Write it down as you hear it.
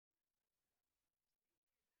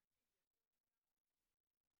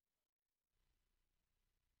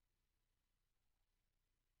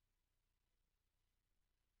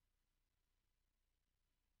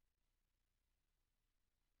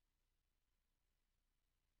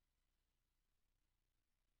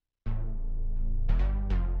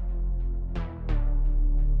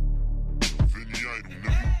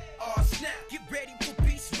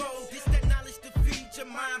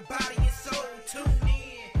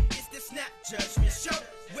show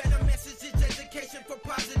where the message is education for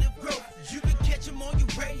positive growth. You can catch them on your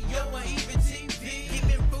radio or even TV.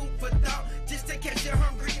 Giving food for thought just to catch you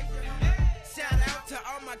hungry. Shout out to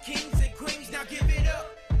all my kings and queens. Now give it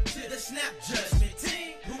up to the Snap Judgment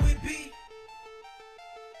team. Who it be?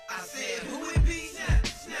 I said who it be? Snap,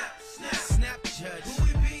 snap, snap, snap judge. Who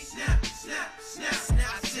it be? Snap, snap, snap,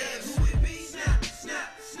 snap. I said who it be? Snap,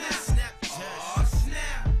 snap, snap, snap judge. Oh,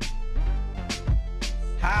 snap.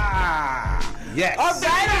 Ah, yes. All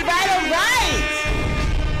right.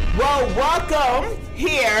 Well, welcome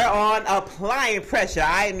here on Applying Pressure.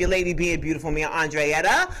 I am your lady being beautiful, me,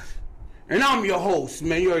 Andreetta. And I'm your host,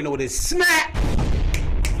 man. You already know what it is. Snap.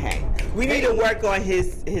 Okay. We need to work on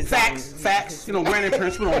his facts. You know, Brandon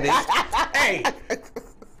Prince, we know what it is. Hey,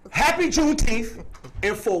 happy Juneteenth.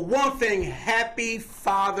 And for one thing, happy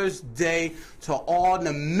Father's Day to all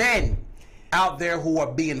the men out there who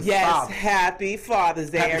are being fathers. Happy Father's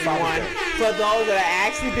Day, Happy everyone. Father's Day. For those that are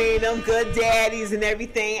actually being them good daddies and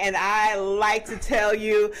everything. And I like to tell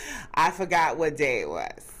you, I forgot what day it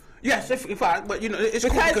was. Yes, if I, but you know, it's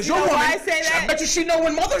Because cool because you you're know woman. why I say that? I bet you she know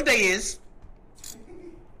when Mother's Day is.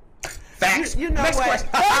 Facts. You know Next what? question.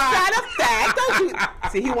 That's not a fact. Don't you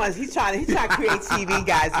see? He's trying to create TV,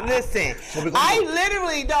 guys. Listen, I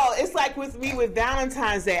literally know. It's like with me with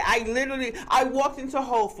Valentine's Day. I walked into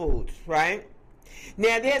Whole Foods, right?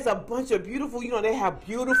 Now there's a bunch of beautiful. You know, they have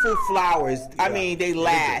beautiful flowers. Yeah, I mean, they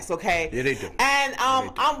last. Okay. Yeah, they do. And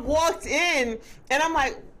I walked in, and I'm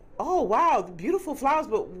like, oh wow, beautiful flowers,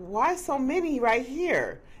 but why so many right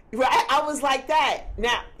here? Right, I was like that.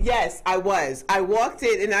 Now, yes, I was. I walked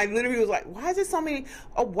in and I literally was like, why is there so many?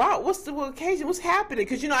 Oh, wow, what's the occasion? What's happening?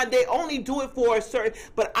 Because, you know, they only do it for a certain,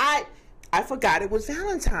 but I forgot it was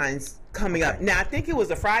Valentine's coming up. Now, I think it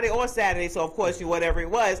was a Friday or Saturday, so of course, whatever it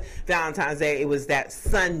was, Valentine's Day, it was that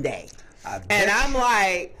Sunday. And I'm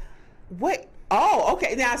like, what? Oh,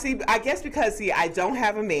 okay. Now, see, I guess because, I don't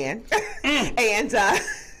have a man.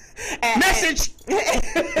 Message.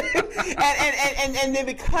 And then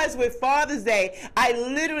because with Father's Day, I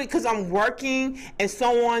literally, because I'm working and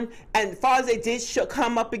so on, and Father's Day did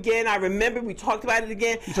come up again. I remember we talked about it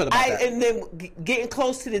again. You talked about that. And then getting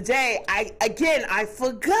close to the day, I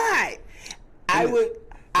forgot. I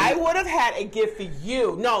would have had a gift for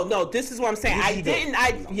you. No, this is what I'm saying. I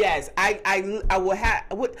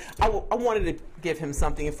wanted to give him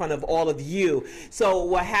something in front of all of you. So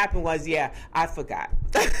what happened was, I forgot.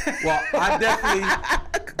 Well, I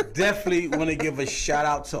definitely want to give a shout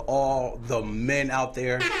out to all the men out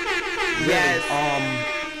there. Yes.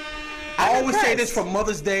 I always say this for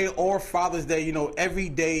Mother's Day or Father's Day. You know, every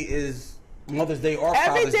day is Mother's Day or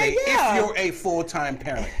Father's Day if you're a full-time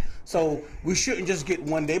parent. So we shouldn't just get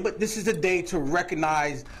one day, but this is a day to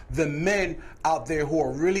recognize the men out there who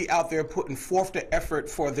are really out there putting forth the effort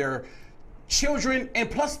for their children and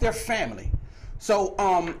plus their family. So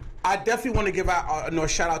I definitely want to give out a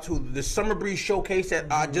shout out to the Summer Breeze Showcase that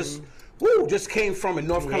just came from in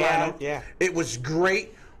North Carolina. Yeah. It was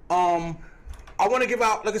great. I want to give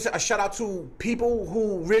out, like I said, a shout out to people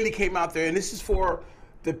who really came out there, and this is for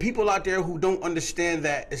the people out there who don't understand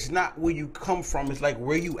that it's not where you come from, it's like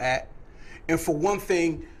where you at. And for one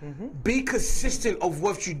thing, be consistent of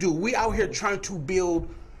what you do. We out here trying to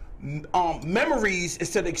build memories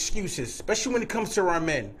instead of excuses, especially when it comes to our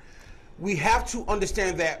men. We have to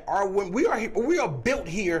understand that we are built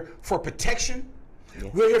here for protection.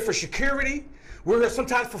 Yes. We're here for security. We're here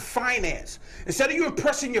sometimes for finance. Instead of you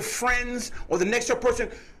impressing your friends or the next door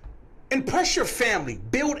person, impress your family.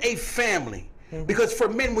 Build a family. Because for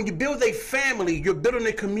men, when you build a family, you're building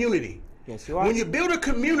a community. Yes, you are. When you build a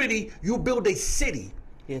community, you build a city.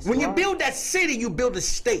 Yes, when you build that city, you build a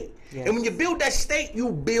state. Yes. And when you build that state, you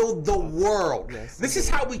build the world. Yes, this is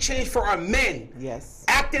how we change for our men. Yes.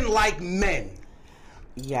 Acting like men.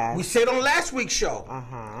 Yes. We said on last week's show.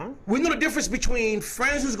 We know the difference between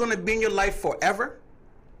friends who's going to be in your life forever,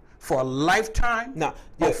 for a lifetime. No.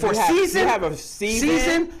 For season. You have a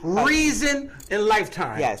season, reason, and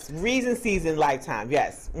lifetime. Yes. Reason, season, lifetime.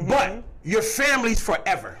 Yes. But your family's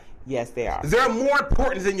forever. Yes, they are. They're more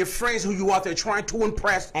important than your friends who you out there trying to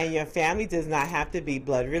impress. And your family does not have to be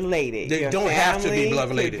blood related. They don't have to be blood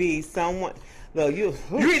related. Could be someone. No, you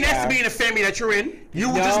didn't have to be in the family that you're in. You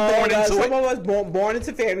were just born into it. Some of us born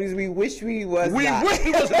into families we wish we was. We wish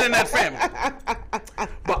we wasn't in that family.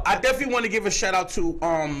 But I definitely want to give a shout out to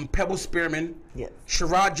Pebble Spearman,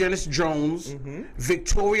 Sherrod Janice Jones,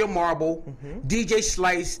 Victoria Marble, DJ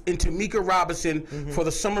Slice, and Tamika Robinson for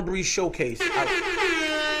the Summer Breeze Showcase.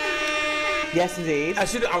 Yes, indeed. I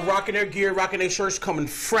see that I'm rocking their gear, rocking their shirts, coming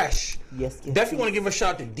fresh. Yes, Definitely want to give a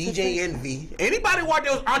shout out to DJ Envy. Anybody out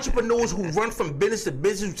there, those entrepreneurs who run from business to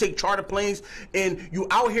business, who take charter planes, and you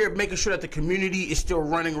out here making sure that the community is still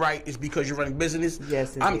running right, is because you're running business.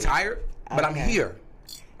 Yes, indeed. I'm tired, but I'm here.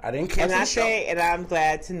 I didn't cancel the show. And I'm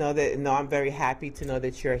glad to know that. No, I'm very happy to know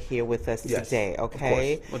that you're here with us today.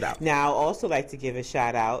 Okay. Of course, no doubt. Now, I also like to give a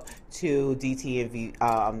shout out to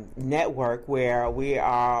DTNV Network, where we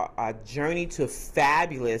are a Journey to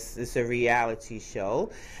Fabulous. It's a reality show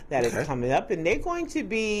that is coming up, and they're going to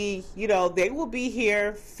be, they will be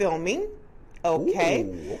here filming. Okay.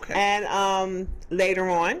 Ooh, okay. And later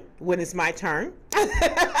on, when it's my turn.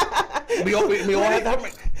 we all have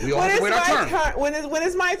to wait our turn. When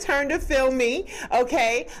it's my turn to film me,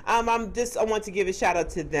 okay. I want to give a shout out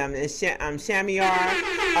to them. It's Shamiar.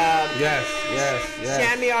 Yes.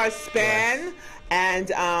 Shamiar Span, and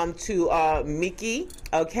to Mickey.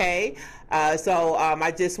 Okay. So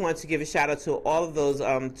I just want to give a shout out to all of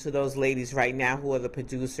those ladies right now who are the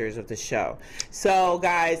producers of the show. So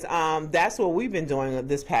guys, that's what we've been doing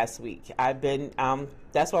this past week.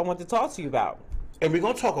 That's what I want to talk to you about. And we're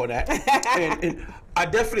going to talk on that. and I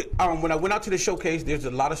definitely, when I went out to the showcase, there's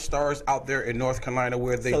a lot of stars out there in North Carolina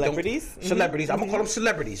where they Celebrities? Celebrities. I'm going to call them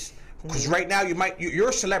celebrities. Because right now you're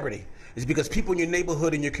a celebrity. It's because people in your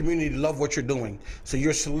neighborhood and your community love what you're doing. So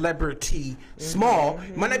you're a celebrity, small.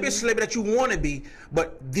 Might not be a celebrity that you want to be,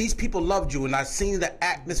 but these people loved you. And I've seen the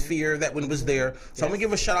atmosphere that when it was there. So I'm going to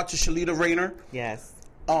give a shout out to Shalita Rayner. Yes.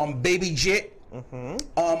 Baby Jit.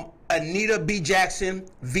 Anita B. Jackson,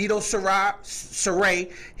 Vito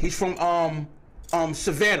Saray. He's from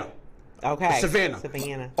Savannah. Okay.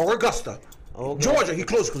 Savannah. Or Augusta. Okay. Georgia. He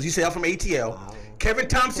close because he said I'm from ATL. Wow. Kevin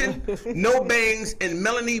Thompson, No Bangs, and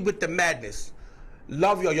Melanie with the Madness.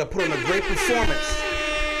 Love y'all. Y'all put on a great performance.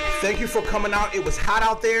 Thank you for coming out. It was hot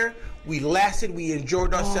out there. We lasted. We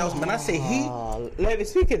enjoyed ourselves. Man, I say heat. Let me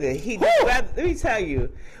speak of the heat. Let me tell you,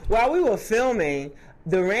 while we were filming,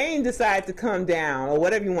 the rain decided to come down, or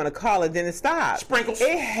whatever you want to call it, then it stopped. Sprinkles.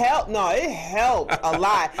 It helped. No, it helped a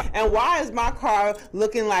lot. And why is my car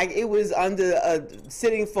looking like it was under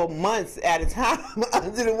sitting for months at a time?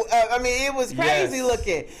 It was crazy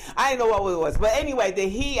looking. I didn't know what it was. But anyway, the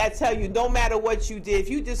heat, I tell you, no matter what you did, if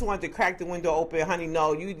you just want to crack the window open, honey,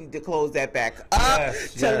 no, you need to close that back up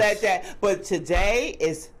let that. But today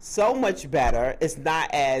is so much better. It's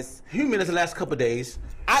not as humid as the last couple of days.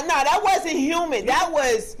 No, that wasn't humid. That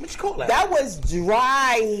was what you call that? That was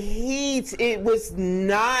dry heat. It was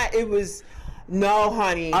not. It was no,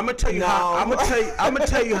 honey. I'm gonna tell you how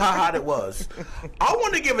hot it was. I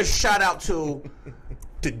want to give a shout out to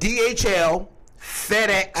DHL,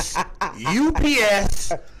 FedEx,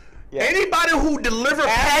 UPS. Anybody who deliver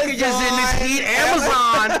packages in this heat,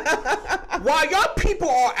 Amazon. While y'all people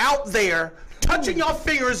are out there touching your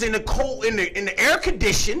fingers in the cold, in the air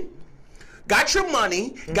condition. Got your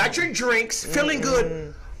money, got your drinks, feeling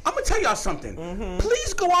good. I'm gonna tell y'all something.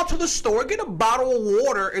 Please go out to the store, get a bottle of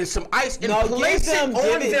water and some ice, and place it on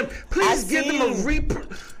them. Please give them a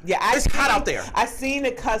it's hot out there. I seen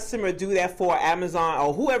a customer do that for Amazon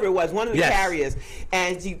or whoever it was, one of the carriers,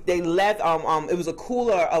 and they left. It was a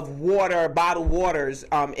cooler of water, bottled waters,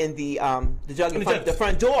 in the jug in front, the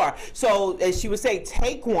front door. So she would say,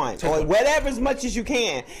 take one or whatever, as much as you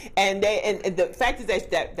can. And the fact is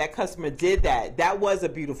that customer did that. That was a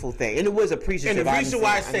beautiful thing, and it was appreciative. And the reason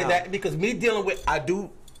why I say that, because me dealing with, I do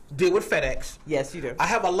deal with FedEx. Yes, you do. I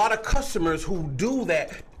have a lot of customers who do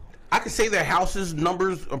that. I can say their houses,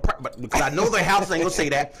 numbers, but because I know their houses, I ain't gonna say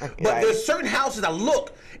that. But there's certain houses I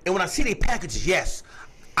look, and when I see their packages, yes,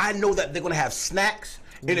 I know that they're gonna have snacks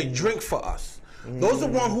and a drink for us. Those are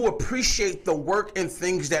the ones who appreciate the work and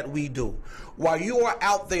things that we do. While you are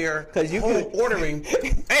out there ordering,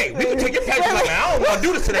 hey, we can take your package. Like, I don't want to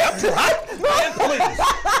do this today. I'm too hot.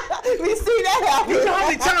 Please. We see that happen. You know how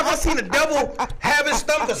many times I've seen the devil having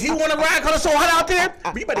stuff because he want to ride because it's so hot out there?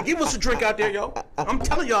 But you better give us a drink out there, yo. I'm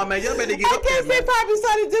telling y'all, man. Y'all better get up there, man. They probably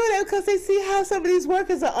started doing that because they see how some of these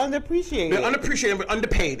workers are underappreciated. They're underappreciated, but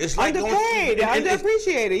underpaid. It's like underpaid. They're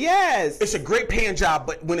underappreciated, yes. It's a great paying job,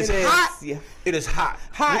 but when it's hot, it is hot.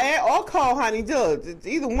 Hot or cold, honey. Dude,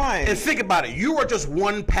 either one. And think about it. You are just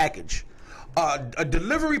one package. A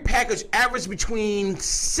delivery package average between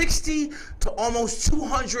 60 to almost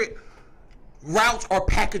 200 routes or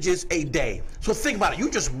packages a day. So think about it.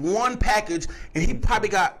 You just one package, and he probably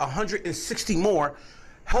got 160 more.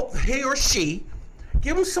 Help he or she.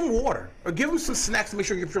 Give them some water or give them some snacks to make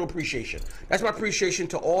sure you feel appreciation. That's my appreciation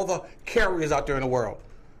to all the carriers out there in the world.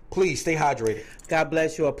 Please stay hydrated. God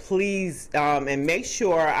bless you. Please, and make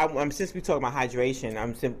sure. Since we talk about hydration,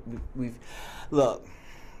 look.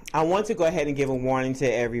 I want to go ahead and give a warning to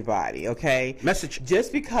everybody, okay? Message.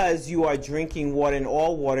 Just because you are drinking water, and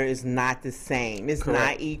all water is not the same. It's Correct.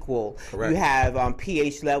 not equal. Correct. You have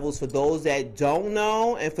pH levels for those that don't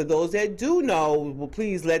know, and for those that do know, well,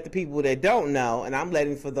 please let the people that don't know, and I'm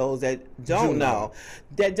letting for those that don't know,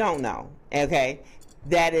 okay?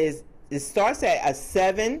 That is, it starts at a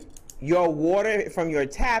 7. Your water from your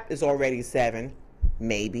tap is already 7.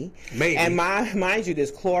 Maybe. And mind you, there's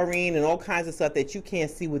chlorine and all kinds of stuff that you can't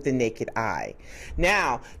see with the naked eye.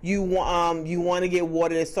 Now, you want to get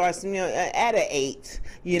water that starts, at an 8,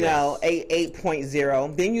 know,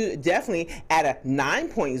 8.0. Then you definitely at a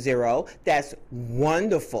 9.0. That's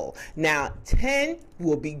wonderful. Now, 10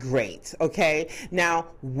 will be great, okay? Now,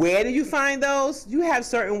 where do you find those? You have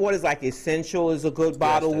certain waters, like Essential is a good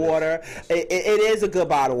bottled water. It is a good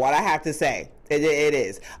bottled water, I have to say. It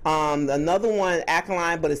is. Another one,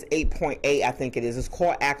 Alkaline, but it's 8.8, I think it is. It's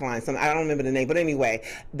called Alkaline. I don't remember the name, but anyway,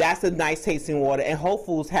 that's a nice tasting water. And Whole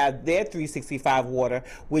Foods have their 365 water,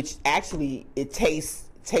 which actually it tastes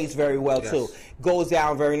very well too. Goes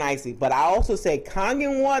down very nicely. But I also say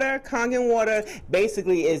Kangen water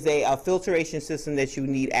basically is a filtration system that you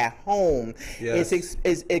need at home. Yes.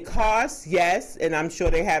 It costs, yes, and I'm sure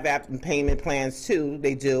they have payment plans too.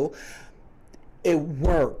 They do. It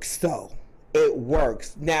works though. It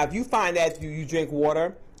works. Now, if you find that you drink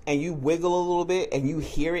water and you wiggle a little bit and you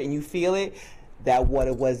hear it and you feel it, that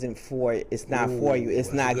water wasn't for it. It's not for you.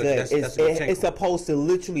 It's not good. It's supposed to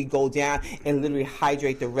literally go down and literally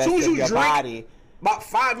hydrate the rest of your body. About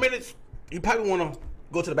 5 minutes, you probably want to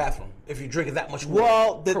go to the bathroom if you're drinking that much water.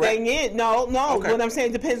 Well, the thing is, no. Okay. What I'm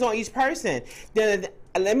saying depends on each person.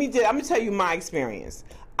 I'm gonna tell you my experience.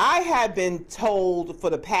 I have been told for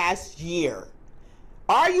the past year,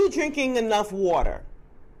 are you drinking enough water?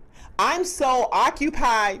 I'm so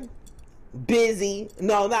occupied, busy.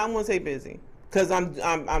 No, I won't say busy, because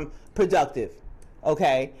I'm productive.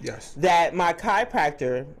 Okay. Yes. That my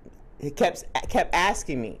chiropractor kept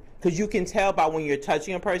asking me, because you can tell by when you're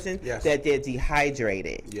touching a person that they're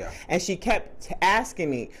dehydrated. Yeah. And she kept asking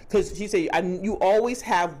me, because she said, you always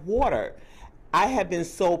have water. I have been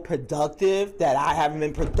so productive that I haven't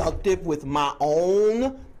been productive with my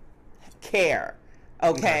own care.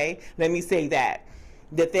 Okay, let me say that.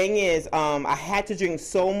 The thing is, I had to drink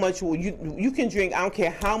so much water. You can drink, I don't care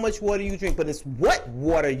how much water you drink, but it's what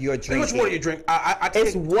water you're drinking. How much water you drink?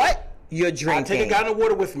 It's what you're drinking. I take a gallon of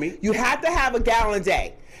water with me. You have to have a gallon a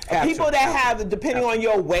day. People that have, depending on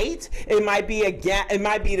your weight, it might be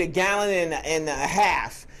the gallon and a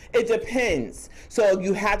half. It depends. So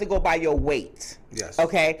you have to go by your weight. Yes.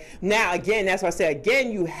 Okay. Now again, that's why I said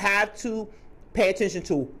again, you have to pay attention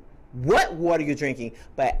to what water you're drinking,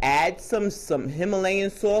 but add some Himalayan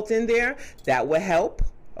salt in there. That will help.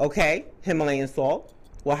 Okay, Himalayan salt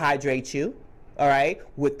will hydrate you. All right,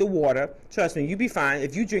 with the water. Trust me, you'll be fine.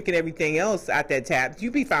 If you're drinking everything else out that tap,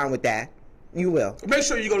 you'll be fine with that. You will. Make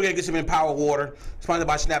sure you go get some Empower water, sponsored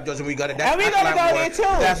by Snap Judge, and we got it. And we're gonna go there too.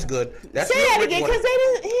 That's good. That's say that again, because they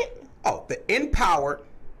didn't. Oh, the Empowered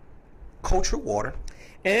Cultured Water.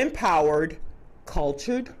 Empowered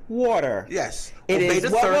Cultured Water. Yes. It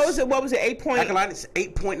is. What was it? 8 point. Alkaline, it's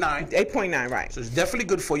 8.9. 8.9, right. So it's definitely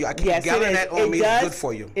good for you. I keep a gallon of that on me. It's good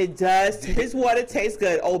for you. It does. His water tastes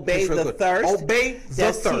good. Obey the thirst. Obey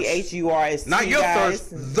the thirst. THURST. Not your thirst,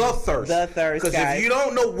 the thirst. The thirst, because if you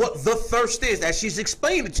don't know what the thirst is, as she's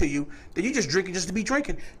explained it to you, then you just drinking just to be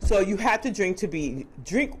drinking. So you have to drink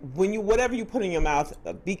when you, whatever you put in your mouth,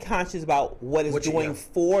 be conscious about what it's doing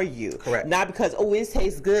for you. Correct. Not because, it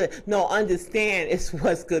tastes good. No, understand it's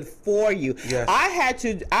what's good for you. Yes. I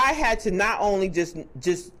had to not only just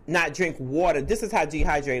not drink water. This is how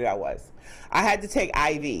dehydrated I was. I had to take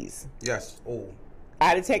IVs. Yes. Oh. I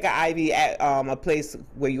had to take an IV at a place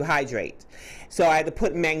where you hydrate. So I had to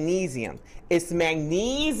put magnesium. It's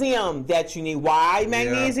magnesium that you need. Why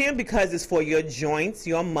magnesium? Yeah. Because it's for your joints,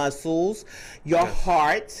 your muscles, your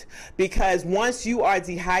heart. Because once you are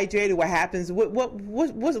dehydrated, what happens?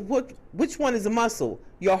 Which one is a muscle?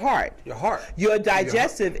 Your heart. Your heart. Your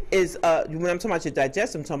digestive is when I'm talking about your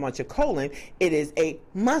digestive, I'm talking about your colon. It is a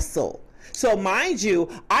muscle. So mind you,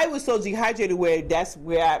 I was so dehydrated where that's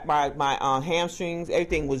where my hamstrings,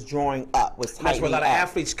 everything was drawing up, was tightening up. That's where a lot of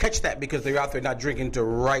athletes catch that because they're out there not drinking the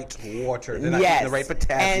right water. They're not getting the right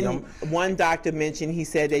potassium. And one doctor mentioned, he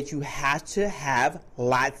said that you have to have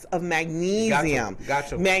lots of magnesium.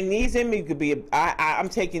 Gotcha. Magnesium, it could be, I'm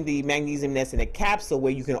taking the magnesium that's in a capsule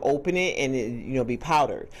where you can open it and it, be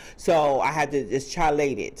powdered. So I had to just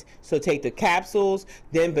chelate it. So take the capsules,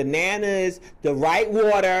 then bananas, the right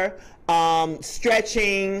water,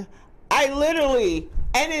 stretching. I literally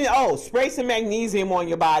And then, spray some magnesium on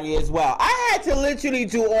your body as well. I had to literally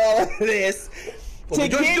do all of this to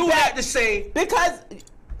just get do back. that to say because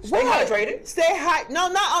stay hydrated. Stay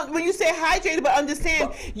No, not when you say hydrated, but understand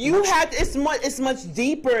it's much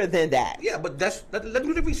deeper than that. Yeah, but let's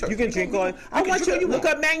do the research. You can drink on. I want you to look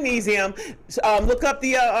up magnesium. Look up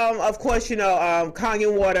the of course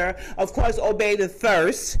Kangen water. Of course, obey the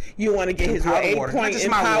thirst. You want to get his 8-point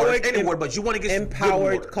empowered. Any water, but you want to get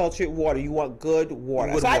empowered cultured water. You want good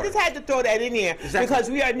water. So I just had to throw that in here because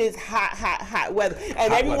we are in this hot weather,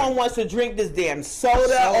 and everyone wants to drink this damn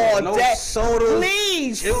soda all day. Soda.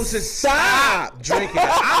 Please. It was just stop drinking it.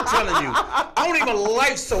 I'm telling you, I don't even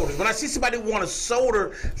like sodas. When I see somebody want a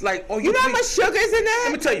soda, it's like, oh, you know how much sugar is in that?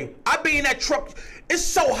 Let me tell you, I be in that truck. It's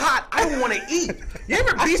so hot, I don't want to eat. You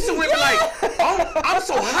ever be somewhere like, oh, I'm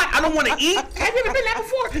so hot, I don't want to eat? Have you ever been there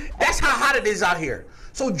before? That's how hot it is out here.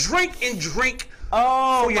 So drink for your health.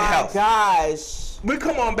 Oh my gosh. We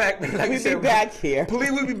come on back. Like we'll be back here.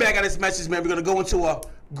 Please, we'll be back on this message, man. We're going to go into a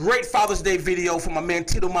great Father's Day video from my man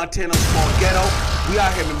Tito Montana from Ghetto. We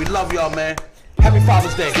out here, man. We love y'all, man. Happy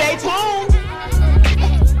Father's Day. Stay tuned.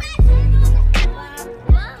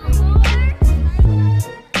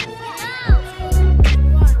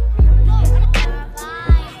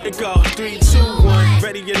 It go 3, 2, 1,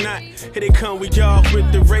 ready or not, here they come, we all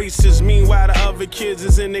with the races. Meanwhile the other kids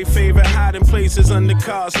is in their favorite hiding places, under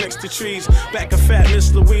cars, next to trees. Back of fat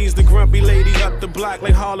Miss Louise, the grumpy lady up the block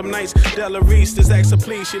like Harlem Nights. Della Reese, this acts a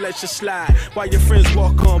please, she lets you slide while your friends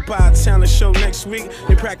walk on by. Talent show next week,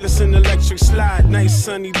 they practicing electric slide. Nice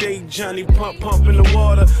sunny day, Johnny pumping the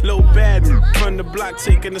water. Low bad from the block,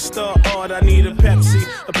 taking the star order. I need a Pepsi,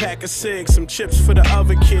 a pack of cigs, some chips for the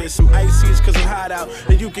other kids, some ices cause I'm hot out,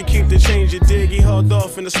 and you can keep the change. You dig, he hauled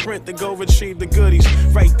off in the sprint to go retrieve the goodies.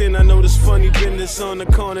 Right then I noticed funny business on the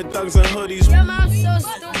corner, thugs and hoodies. Your mom's so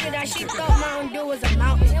stupid that she thought Mountain Dew was a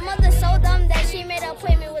mountain. Your mother's so dumb that she made an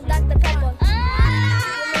appointment with Dr. Pepper.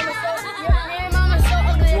 Your mama's so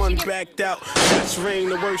ugly. One backed out, that's rain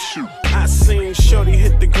the worst shoot. I seen Shorty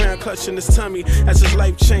hit the ground clutching his tummy as his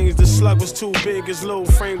life changed. The slug was too big, his little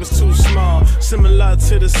frame was too small. Similar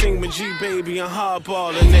to the scene with G-Baby and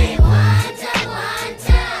Hardball and they Wonder,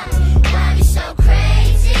 why we so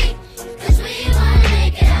crazy? 'Cause we wanna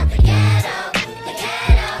make it out the ghetto, the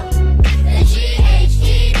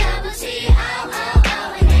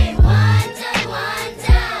G-H-E-double-T-O-O-O. And they wonder,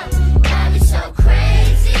 why we so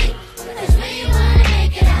crazy? 'Cause we wanna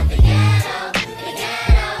make it out the ghetto,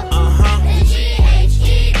 the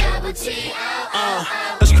G-H-E-double-T-O-O-O.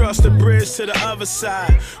 let's cross the bridge to the other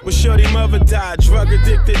side. When Shorty mother died, drug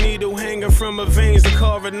addicted, needle hanging from her veins. The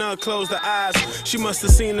coroner closed her eyes. She must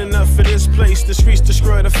have seen enough of this place. The streets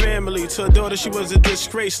destroyed her family. To her daughter, she was a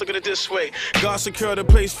disgrace. Look at it this way. God secured a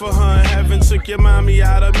place for her in heaven. Took your mommy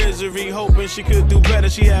out of misery, hoping she could do better.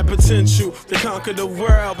 She had potential to conquer the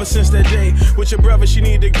world. But since that day, with your brother, she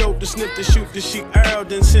needed dope to snip the shoot that she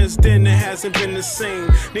earned. And since then, it hasn't been the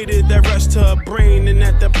same. Needed that rest to her brain. And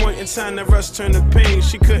at that point in time, that rest turned to pain.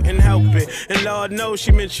 She couldn't help it. And Lord knows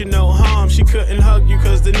she meant you no harm. She couldn't hug you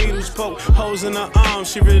cause the needles poke holes in her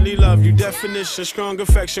arms. She really loved you. Definition, strong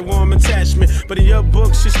affection, warm attachment. But in your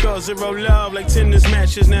book, she scores 0 love like tennis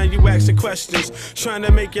matches. Now you asking questions, trying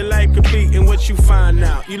to make your life complete. And what you find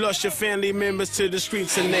out, you lost your family members to the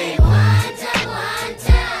streets and they Wonder, why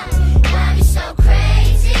we so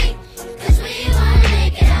crazy? 'Cause we wanna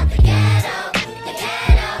make it out the ghetto,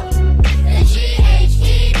 the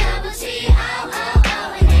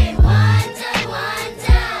G-H-E-double-T-O-O-O. And they wonder,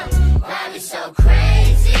 why we so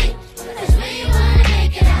crazy? 'Cause we wanna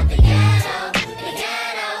make it out the ghetto,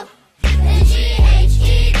 the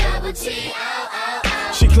G-H-E-double-T-O-O-O.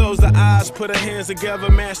 She closed her eyes, put her hands together,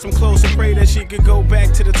 mashed them close and prayed that she could go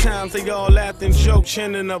back to the times they all laughed and joked,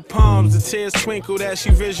 chin in her palms. The tears twinkled as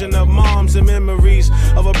she visioned her moms and memories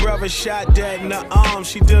of her brother shot dead in the arms.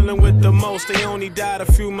 She dealing with the most, they only died a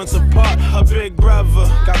few months apart. Her big brother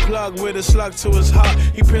got plugged with a slug to his heart.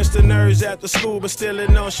 He pinched the nerves after school, but still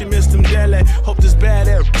didn't know she missed him deadly. Hope this bad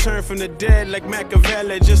air returned from the dead like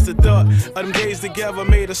Machiavelli. Just the thought of them days together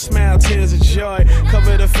made her smile, tears of joy.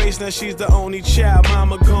 Covered her face, now she's the only child.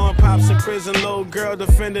 Mama gone, pops in prison, little girl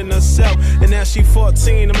defending herself. And now she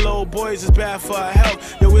 14, them little boys is bad for her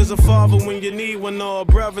health. Yo, is a father when you need one, or a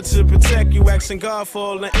brother to protect you. Asking God for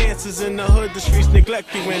all the answers in the hood, the streets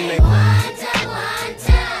neglect you when they Wonder,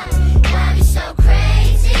 why we so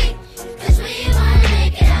crazy? 'Cause we wanna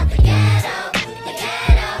make it out the ghetto, the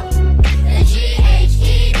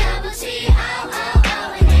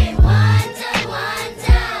G-H-E-double-T-O-O-O. And they wonder,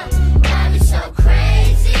 why we so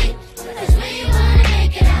crazy? 'Cause we wanna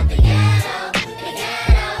make it out the ghetto, the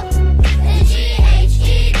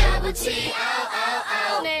G-H-E-double-T-O-O-O.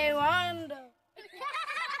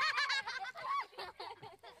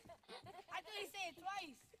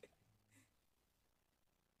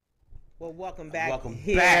 Well, welcome back Welcome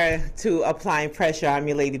here back. to Applying Pressure. I'm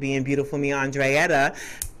your lady being beautiful, me, Andreetta.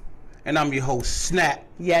 And I'm your host, Snap.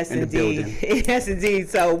 Yes, in indeed. the building. Yes, indeed.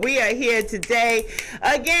 So we are here today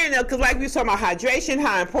again because, like we were talking about hydration,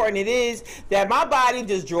 how important it is that my body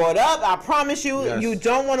just draw it up. I promise you, Yes. you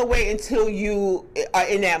don't want to wait until you are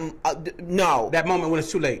in that. No, That moment when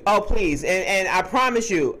it's too late. oh please, and I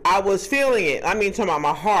promise you, I was feeling it. I mean, talking about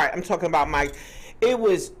my heart. I'm talking about my.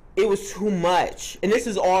 It was too much, and this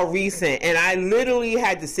is all recent, and I literally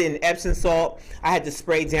had to sit in Epsom salt. I had to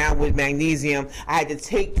spray down with magnesium. I had to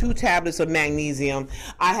take 2 tablets of magnesium.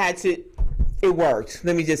 It worked.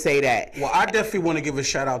 Let me just say that. Well, I definitely want to give a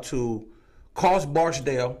shout out to Cos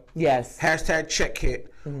Barksdale. Yes. Hashtag check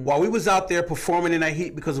kit. While we was out there performing in that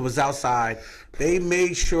heat because it was outside, they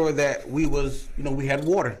made sure that we was, we had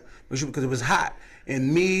water because it was hot.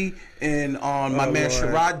 And me and my man Lord.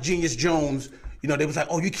 Sherrod Genius Jones, they was like,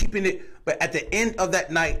 oh, you keeping it. But at the end of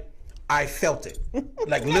that night, I felt it.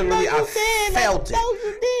 Like literally, I felt it.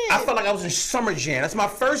 I felt like I was in Summer Jam. That's my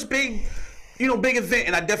first big event,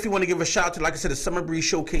 and I definitely want to give a shout out to, like I said, the Summer Breeze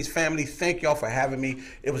Showcase family. Thank y'all for having me.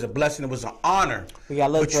 It was a blessing. It was an honor. Y'all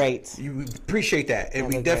look great. You appreciate that, and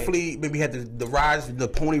we look definitely maybe had the rides, the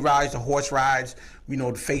pony rides, the horse rides.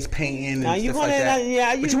 The face painting and stuff like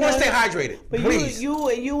that. But you want to stay hydrated, But please. you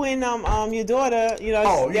and your daughter,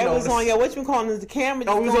 that was on your the camera.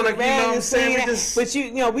 Oh, we was on the, what I'm saying?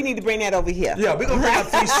 But we need to bring that over here. Yeah, we're gonna bring up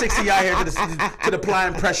 360 out here to the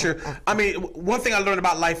applying pressure. I mean, one thing I learned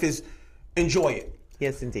about life is enjoy it.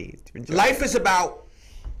 Yes, indeed. Life is about,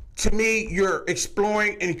 to me, you're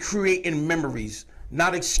exploring and creating memories,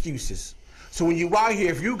 not excuses. So when you out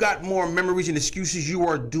here, if you got more memories and excuses, you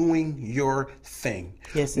are doing your thing.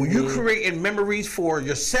 Yes, when you indeed. creating memories for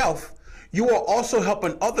yourself, you are also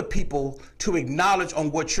helping other people to acknowledge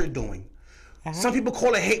on what you're doing. Some people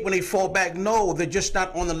call it hate when they fall back. No, they're just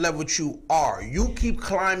not on the level that you are. You keep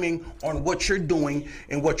climbing on what you're doing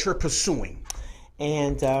and what you're pursuing.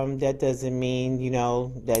 And that doesn't mean,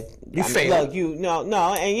 that You fail. Look,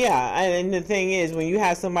 and the thing is, when you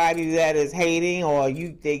have somebody that is hating or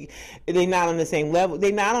they're not on the same level.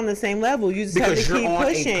 They're not on the same level. You just have to keep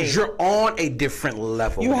pushing. Because you're on a different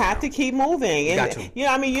level. You have to keep moving. And, got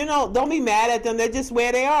to. Don't be mad at them. They're just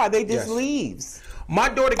where they are. They just Yes. leaves. My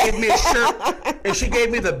daughter gave me a shirt, and she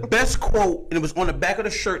gave me the best quote, and it was on the back of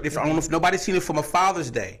the shirt. I don't know if nobody's seen it for my Father's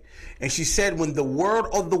Day. And she said, when the word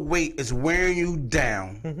of the weight is wearing you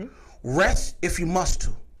down, rest if you must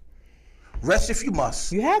to. Rest if you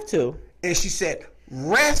must. You have to. And she said,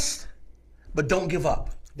 rest, but don't give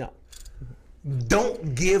up. No.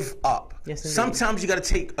 Don't give up. Yes, indeed. Sometimes you got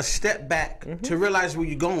to take a step back to realize where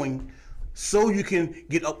you're going so you can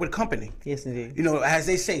get up with company. Yes, indeed. As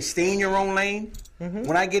they say, stay in your own lane.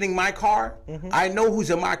 When I get in my car, I know who's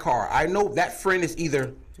in my car. I know that friend is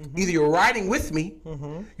either you're riding with me,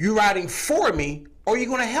 you're riding for me, or you're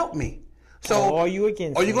going to help me. So, or you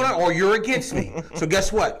against me. Or you're against me. So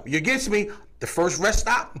guess what? You're against me. The first rest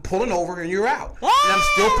stop, I'm pulling over and you're out. And I'm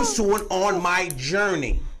still pursuing on my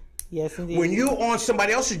journey. Yes, indeed. When you're on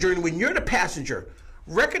somebody else's journey, when you're the passenger,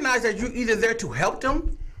 recognize that you're either there to help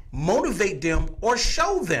them, motivate them, or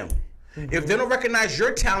show them. If they don't recognize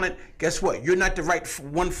your talent, guess what? You're not the right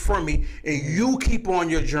one for me, and you keep on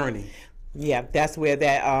your journey. Yeah, that's where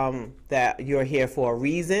that you're here for a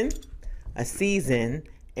reason, a season,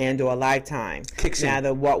 and or a lifetime. Kicks in.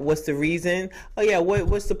 Now, what's the reason? Oh yeah,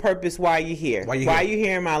 what's the purpose? Why are you here? Why are you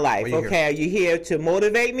here in my life? Okay, are you here to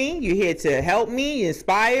motivate me? You here to help me,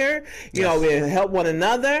 inspire? We help one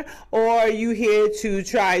another, or are you here to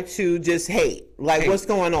try to just hate? Like, what's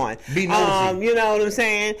going on? Be nosy. You know what I'm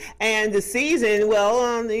saying? And the season,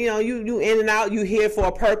 you in and out, you here for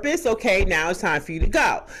a purpose. Okay, now it's time for you to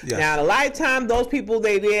go. Yes. Now, the lifetime, those people,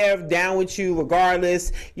 they're down with you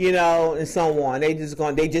regardless, and so on. They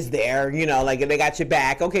just there, like they got your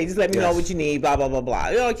back. Okay, just let me know what you need, blah, blah, blah,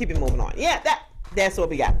 blah. Keep it moving on. Yeah, that's what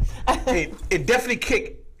we got. it definitely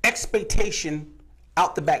kicked expectation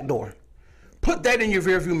out the back door. Put that in your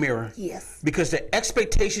rearview mirror. Yes. Because the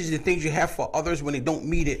expectations and the things you have for others when they don't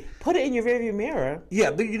meet it. Put it in your rearview mirror.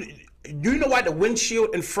 Yeah. Do you know why the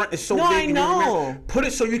windshield in front is so big? I know. In your mirror? Put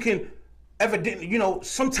it so you can evidently,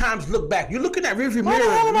 sometimes look back. You look in that rearview mirror. Why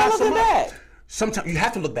the hell am I not so looking much. back? Sometimes you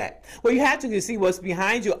have to look back. Well, you have to see what's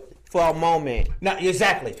behind you for a moment. Now,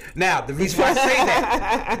 exactly. Now, the reason why I say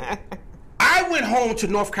that, I went home to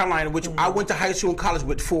North Carolina, which I went to high school and college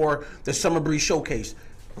with for the Summer Breeze Showcase.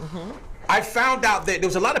 I found out that there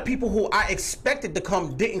was a lot of people who I expected to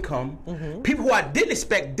come didn't come. People who I didn't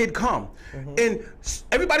expect did come. And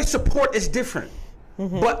everybody's support is different.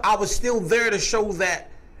 But I was still there to show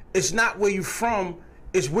that it's not where you're from,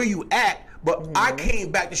 it's where you at. But I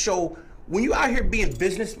came back to show when you out here being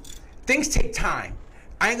business, things take time.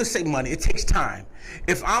 I ain't gonna say money, it takes time.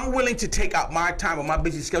 If I'm willing to take out my time or my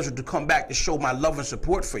busy schedule to come back to show my love and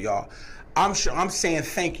support for y'all, I'm saying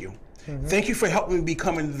thank you. Thank you for helping me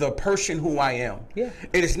becoming the person who I am. Yeah.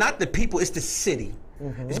 And it's not the people, it's the city.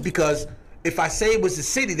 It's because if I say it was the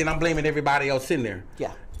city, then I'm blaming everybody else in there.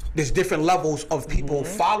 Yeah. There's different levels of people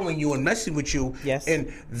following you and messing with you. Yes.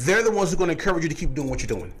 And they're the ones who are going to encourage you to keep doing what you're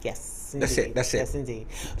doing. Yes. That's Indeed. it. That's it. Yes, indeed.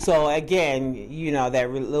 So again, you know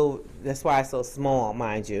that little. That's why it's so small,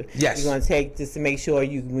 mind you. Yes. You're gonna take just to make sure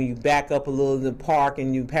when you back up a little in the park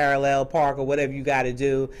and you parallel park or whatever you got to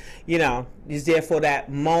do. You know, it's there for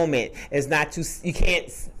that moment. It's not too. You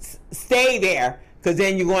can't stay there because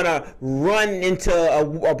then you're gonna run into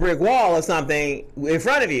a brick wall or something in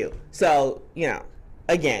front of you. So you know.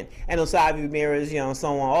 Again, and those side view mirrors, you know, so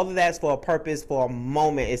on. All of that's for a purpose, for a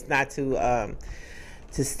moment. It's not to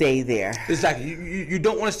stay there. Exactly. You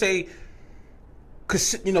don't want to stay,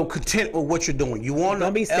 content with what you're doing. You want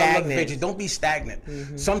Don't be to elevate. stagnant. Don't be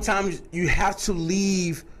stagnant. Sometimes you have to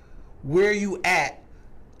leave where you at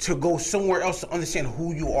to go somewhere else to understand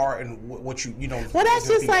who you are and what you know. Well, that's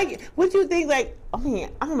just like, what you think, like, I mean,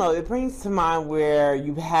 I don't know, it brings to mind where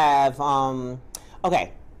you have,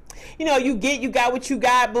 okay. You know, you got what you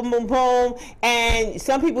got, boom, boom, boom, and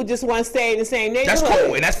some people just want to stay in the same neighborhood. That's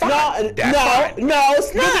cool, and that's fine. No, That's fine. no,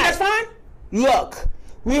 it's not. You think that's fine? Look,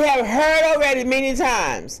 we have heard already many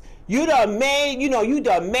times. You done made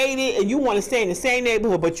it, and you want to stay in the same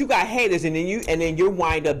neighborhood, but you got haters, and then you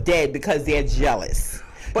wind up dead because they're jealous.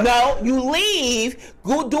 But no, you leave,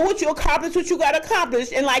 go do what you accomplish, what you got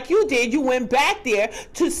accomplished, and like you did, you went back there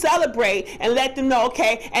to celebrate and let them know,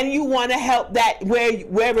 okay, and you want to help that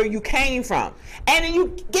wherever you came from, and then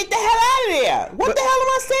you get the hell out of there. What the hell am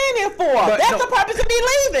I staying there for? That's the purpose of me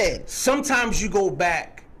leaving. Sometimes you go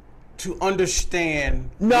back to understand.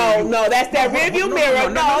 No, that's that rearview mirror.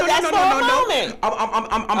 No, that's for a moment.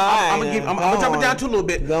 I'm gonna drop it down to a little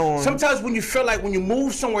bit. Go on. Sometimes when you feel like when you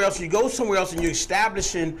move somewhere else, you go somewhere else, and you're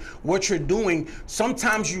establishing what you're doing,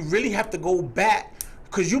 sometimes you really have to go back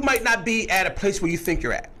because you might not be at a place where you think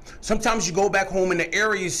you're at. Sometimes you go back home in the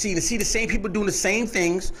area you see to see the same people doing the same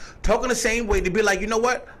things, talking the same way, to be like, you know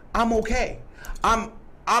what? I'm okay. I'm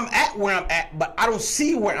at where I'm at, but I don't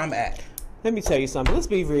see where I'm at. Let me tell you something. Let's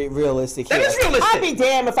be realistic here. That is realistic. I'd be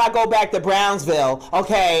damned if I go back to Brownsville,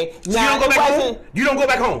 okay? So now, you don't go back home? You don't go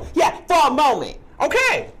back home? Yeah, for a moment.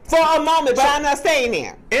 Okay. For a moment, but I'm not staying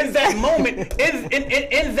there. In that moment,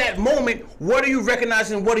 in that moment, what are you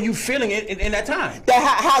recognizing? What are you feeling in that time?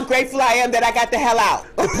 How grateful I am that I got the hell out.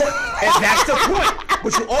 And that's the point.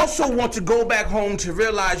 But you also want to go back home to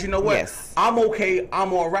realize, you know what? Yes. I'm okay.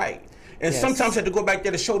 I'm all right. And Yes. sometimes I have to go back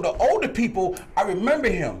there to show the older people, I remember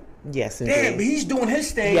him. Yes, indeed. Damn, he's doing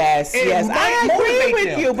his thing. Yes, and yes. it might I agree motivate with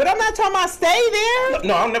them. you, but I'm not talking about stay there.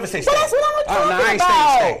 No, I'll never say stay. But that's what I'm talking No, I ain't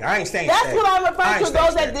about. staying. I ain't staying. That's what I'm I referring ain't to,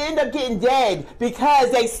 those staying. that end up getting dead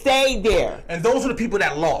because they stayed there. And those are the people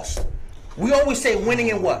that lost. We always say winning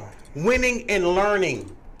in what? Winning and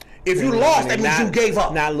learning. If you lost, that means you gave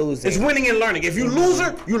up. Not losing. It's winning and learning. If you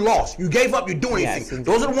loser, you lost. You gave up, you're doing Yes, anything.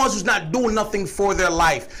 indeed. Those are the ones who's not doing nothing for their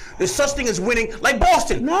life. There's such thing as winning, like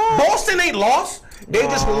Boston. No. Boston ain't lost. They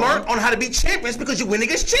just No. learned on how to be champions because you win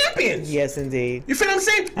against champions. Yes, indeed. You feel what I'm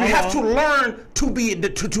saying? You I have to know. learn to be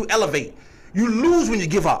to elevate. You lose when you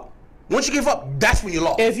give up. Once you give up, that's when you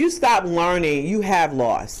lost. If you stop learning, you have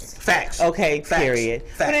lost. Facts. Okay, Facts. period.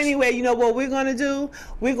 Facts. But anyway, you know what we're going to do?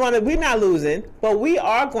 We're not losing, but we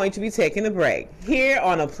are going to be taking a break. Here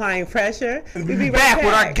on Applying Pressure, we'll be right back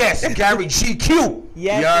with our guest, Gary GQ.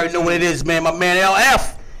 Yes, you already know what it is, man. My man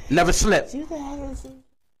LF. Never slip. You the hell is it?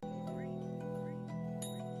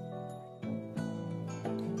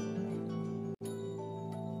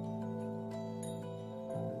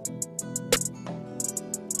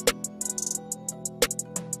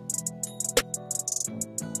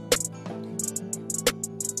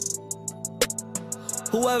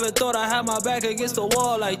 Whoever thought I had my back against the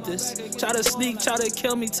wall like this? Try to sneak, try to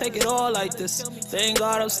kill me, take it all like this. Thank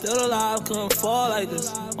God I'm still alive, couldn't fall like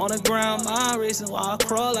this. On the ground, mind racing while I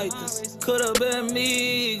crawl like this. Could've been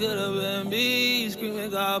me, screaming,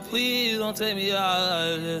 God, please don't take me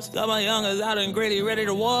out like this. Got my youngers out and Grady ready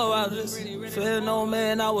to war out this. Fear no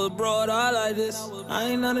man, I was brought out like this. I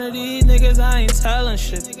ain't none of these niggas, I ain't telling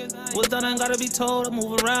shit. What's done ain't gotta be told, I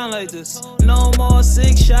move around like this. No more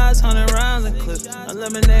 6 shots, 100 rounds and clips.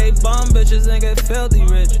 Eliminate bum bitches and get filthy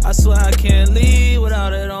rich. I swear I can't leave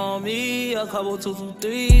without it on me. A couple 2 from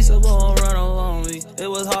 3, so gon' run along me. It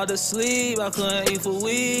was hard to sleep, I couldn't eat for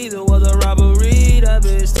weed. It was a robbery, that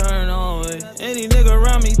bitch turned on me. Any nigga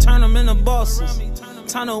around me, turn them into bosses.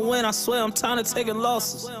 time to win, I swear I'm tired of taking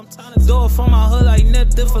losses. Do it for my hood like Nip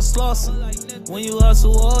did for Slauson. When you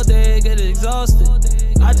hustle all day, get exhausted.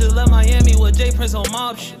 I just left Miami with J Prince on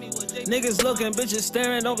mob shit. Niggas looking, bitches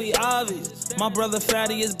staring, don't be obvious. My brother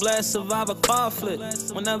Fatty is blessed, survive a car flip.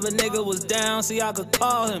 Whenever nigga was down, see I could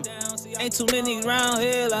call him. Ain't too many round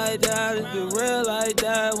here like that. It get real like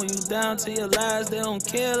that. When you down to your last, they don't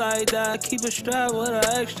care like that. Keep it strapped with an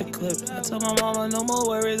extra clip. I tell my mama no more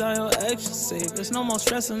worries on your extra safe. There's no more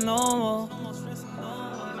stressing no more.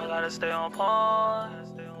 I gotta stay on pause.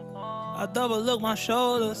 I double look my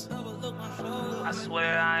shoulders. I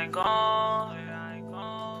swear I ain't gone.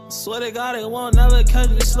 Swear to God, it won't never catch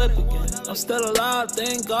me slip again. I'm still alive,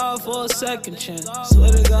 thank God for a second chance.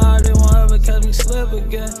 Swear to God, it won't ever catch me slip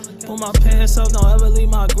again. Pull my pants up, don't ever leave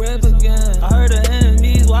my grip again. I heard the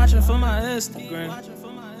enemies watching for my Instagram.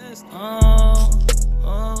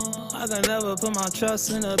 I can never put my trust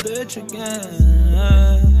in a bitch again.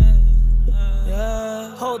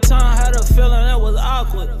 Yeah. Whole time I had a feeling it was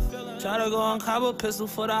awkward. Try to go on cop a pistol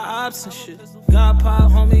for the ops and shit. Got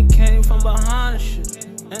pop, homie came from behind and shit.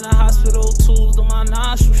 In the hospital, tools to my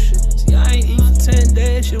nostril shit. See, I ain't eat for 10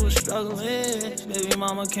 days, shit was struggling. Baby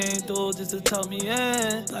mama came through just to tuck me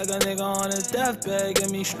in. Like a nigga on his deathbed, give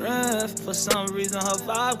me strength. For some reason, her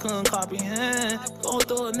vibe couldn't comprehend. Going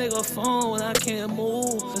through a nigga phone when I can't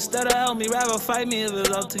move. Instead of help me, rather fight me if it's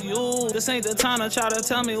up to you. This ain't the time to try to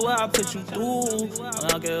tell me what I put you through. When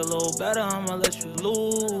I get a little better, I'ma let you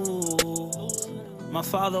lose. My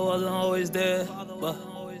father wasn't always there, but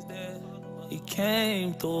he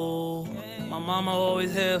came through. My mama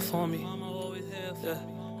always here for me. Yeah,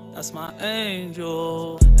 that's my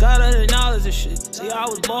angel. Gotta acknowledge this shit. See, I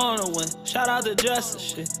was born to win. Shout out to Justice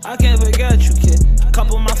shit. I can't forget you, kid. A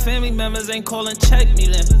couple of my family members ain't calling, check me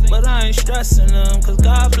then. But I ain't stressing them, cause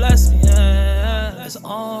God bless me. Yeah, it's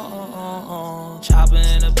on. Chopping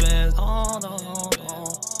in the Benz.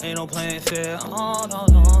 Ain't no playing fair.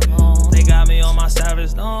 They got me on my savage.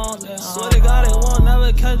 Swear to God, it won't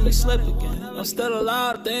never catch me slip again. I'm still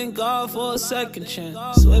alive, thank God for a second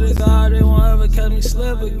chance. Swear to God, they won't ever catch me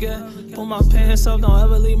slip again. Pull my pants up, don't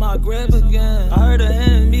ever leave my grip again. I heard the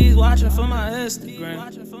enemies watching for my Instagram.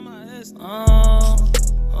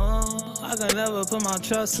 I can never put my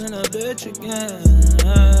trust in a bitch again.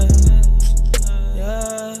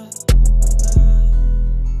 Yeah.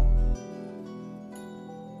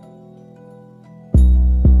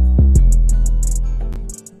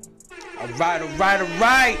 All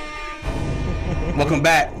right. Welcome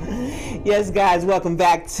back. Yes, guys, welcome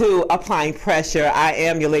back to Applying Pressure. I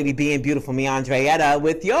am your lady being beautiful, me Andreetta,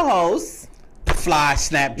 with your host. Fly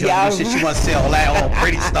Snap, Joe. She wants to say all that all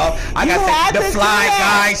pretty stuff. I got the fly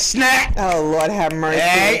guy Snap. Oh, Lord have mercy.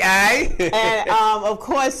 Hey. And of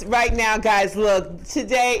course, right now, guys, look,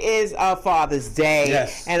 today is Father's Day.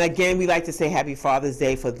 Yes. And again, we like to say Happy Father's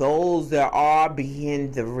Day for those that are being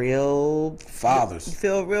the real fathers.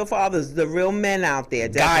 Real fathers, the real men out there,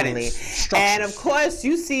 definitely. Guidance, and of course,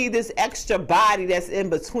 you see this extra body that's in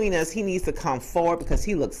between us. He needs to come forward because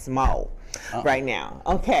he looks small. Right now.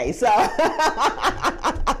 Okay, so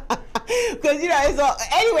because it's all,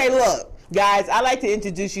 anyway, look, guys, I like to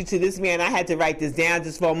introduce you to this man. I had to write this down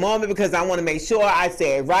just for a moment because I want to make sure I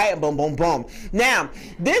say it right. Boom, boom, boom. Now,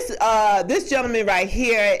 this gentleman right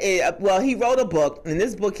here, he wrote a book, and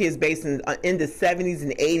this book is based in the 70s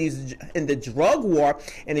and 80s in the drug war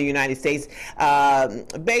in the United States,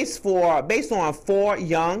 based on 4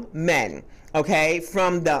 young men. Okay,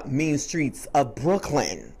 from the mean streets of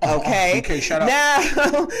Brooklyn. Okay, okay, shut up. Now,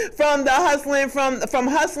 from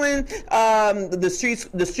hustling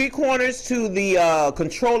the street corners to the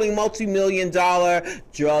controlling multi-million-dollar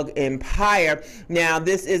drug empire. Now,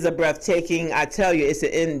 this is a breathtaking. I tell you, it's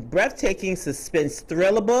a breathtaking suspense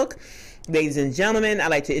thriller book. Ladies and gentlemen,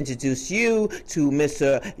 I'd like to introduce you to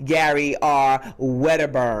Mr. Gary R.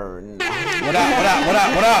 Wedderbun. What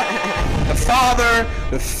up? The father,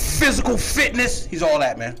 the physical fitness, he's all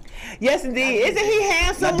that, man. Yes, indeed. Isn't he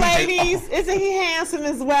handsome, ladies? Isn't he handsome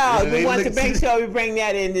as well? Yeah, we want to make sure we bring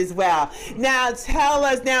that in as well. Now, tell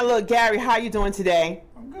us, look, Gary, how you doing today?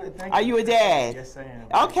 I'm good, thank you. Are you a dad? Yes, I am.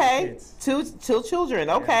 Okay. Two children.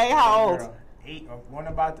 Okay, Yeah, how old? girl. 8.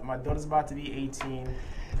 My daughter's about to be 18,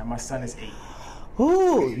 and my son is 8.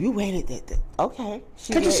 Ooh, you waited that. Okay.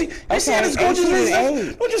 Can you see? You see how this gorgeous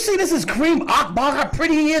is? Don't you see this is Kareem Akbar? How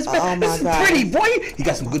pretty he is, man. Oh, my this is God. pretty, boy. He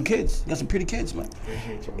got some good kids. He got some pretty kids, man.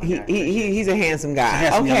 He's a handsome guy.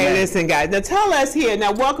 Handsome young Okay, man. listen, guys. Now tell us here.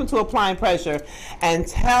 Now, welcome to Applying Pressure, and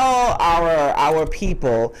tell our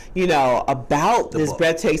people, about this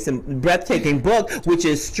breathtaking book, which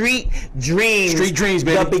is Street Dreams. Street Dreams,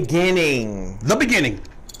 baby. The beginning.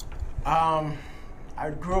 I I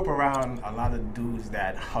grew up around a lot of dudes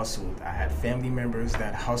that hustled. I had family members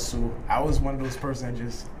that hustled. I was one of those persons that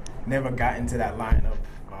just never got into that line of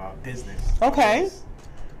business. Okay.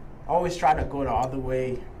 Always try to go the other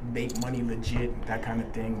way, make money legit, that kind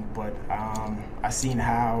of thing. But I seen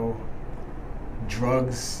how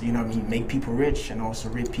drugs, you know what I mean, make people rich and also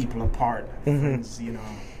rip people apart. Friends, you know,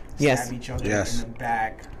 stab each other in the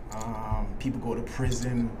back. People go to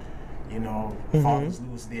prison. You know, fathers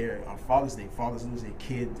lose their on Father's Day. Fathers lose their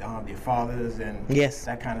kids, their fathers, and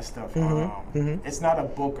that kind of stuff. It's not a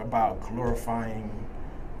book about glorifying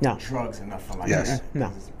drugs and nothing like that.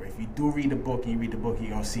 No. If you do read the book and you read the book, you're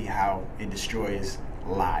gonna see how it destroys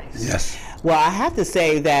lives. Yes. Well, I have to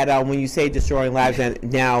say that when you say destroying lives, and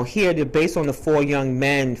now here, based on the 4 young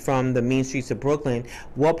men from the mean streets of Brooklyn,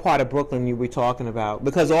 what part of Brooklyn you were talking about?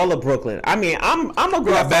 Because all of Brooklyn. I mean, I'm a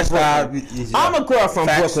girl from Brooklyn. I'm a girl from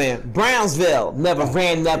Brooklyn. Brownsville, never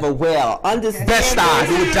ran, never will. Understand? Best style.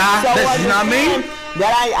 You know what I mean?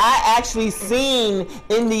 That I actually seen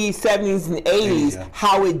in the 70s and 80s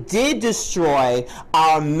how it did destroy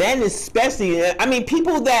our men, especially. I mean,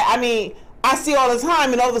 people that I see all the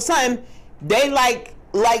time, and all of a sudden they like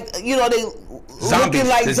you know, they looking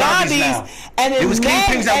like zombies. And it was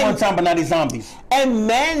kingpins at one time, but now they're zombies. And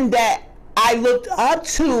men that I looked up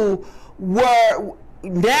to were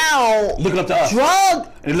now looking up to us. Drug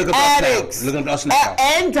addicts, looking up to us now.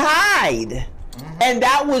 And died. And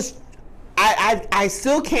that was, I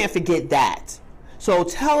still can't forget that. So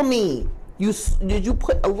tell me, did you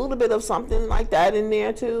put a little bit of something like that in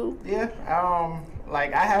there too? Yeah.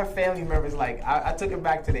 Like, I have family members, like, I took it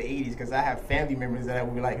back to the 80s because I have family members that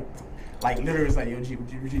would be like literally it's like, yo, G,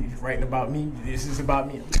 you writing about me? This is about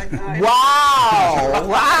me. Like, wow.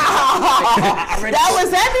 That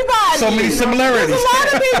was everybody. So many similarities. There's a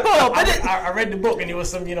lot of people. I read the book, and there was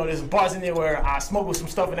some, you know, there's parts in there where I smuggled some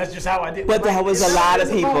stuff, and that's just how I did. But there was a lot of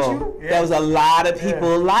people. There was a lot of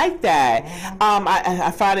people like that.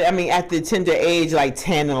 I found it, I mean, at the tender age, like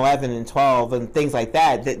 10 and 11 and 12 and things like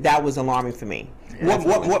that, that was alarming for me.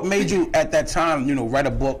 What made you at that time, you know, write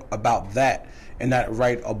a book about that and not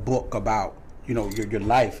write a book about, you know, your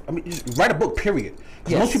life? I mean, just write a book, period.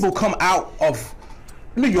 Because most people come out of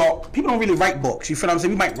New York, people don't really write books. You feel what I'm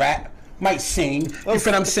saying? We might rap, might sing. You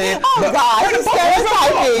feel what I'm saying? Oh, but God, write a book.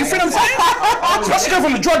 You feel what I'm saying? Especially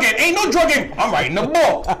from the drug end. Ain't no drug end. I'm writing a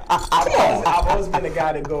book. I've always been the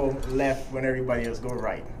guy to go left when everybody else go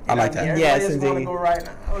right. I like that. Yes, indeed. Want to go right.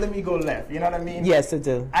 Oh, let me go left. You know what I mean? Yes, I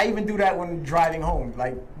do. I even do that when driving home.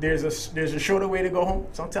 Like, there's a shorter way to go home.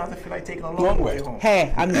 Sometimes I feel like taking a long way home.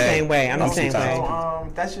 Hey, I'm the same way. I'm the same way.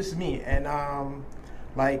 So, that's just me. And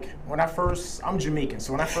like, when I'm Jamaican.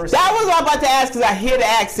 So when I first... That was what I'm about to ask, because I hear the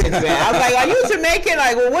accents, man. I was like, are you Jamaican?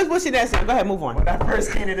 Like, well, what's your accent? Go ahead, move on. When I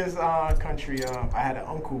first came to this country, I had an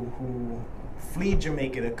uncle who fled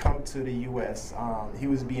Jamaica to come to the U.S. He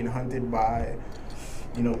was being hunted by...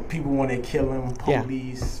 You know, people want to kill him,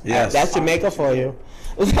 police. Yeah. Yes. That's Jamaica for you.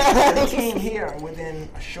 He came here within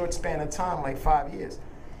a short span of time, like 5 years.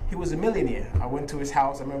 He was a millionaire. I went to his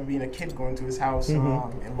house. I remember being a kid going to his house in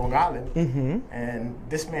Long Island. And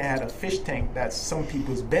this man had a fish tank that's some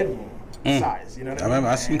people's bedroom size. You know what I mean? remember.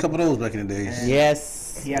 I seen a couple of those back in the days.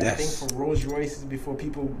 Yes. He had a thing for Rolls Royces before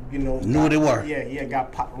people, you know, knew what they were. Yeah,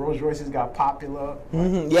 Rolls Royces got popular.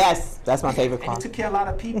 Yes, that's my favorite car. And he took care of a lot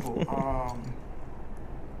of people.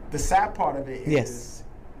 The sad part of it is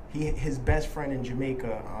his best friend in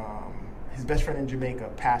Jamaica. His best friend in Jamaica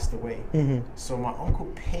passed away. So my uncle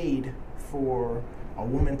paid for a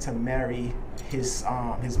woman to marry his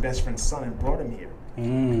best friend's son and brought him here.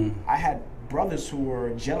 I had brothers who were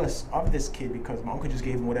jealous of this kid because my uncle just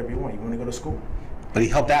gave him whatever he wanted. You want to go to school? But he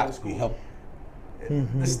helped out. He helped.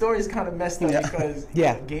 The story is kind of messed up because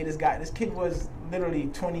Gator's guy. This kid was literally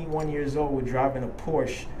 21 years old, driving a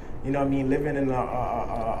Porsche. You know what I mean? Living in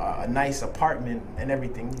a nice apartment and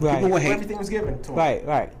everything. Right. Everything was given to him.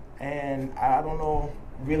 Right. And I don't know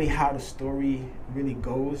really how the story really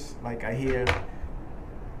goes. Like, I hear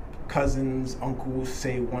cousins, uncles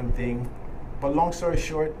say one thing. But long story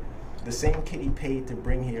short, the same kid he paid to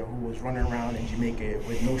bring here, who was running around in Jamaica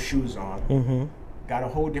with no shoes on, got a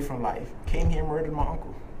whole different life. Came here and murdered my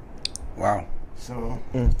uncle. Wow. So...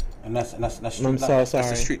 And that's street I'm life. so sorry. That's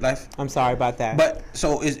the street life. I'm sorry about that. But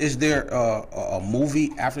so is there a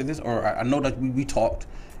movie after this? Or I know that we talked,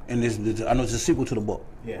 and I know it's a sequel to the book.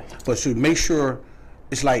 Yeah. But should make sure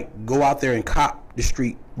it's like go out there and cop the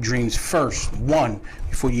Street Dreams first, one,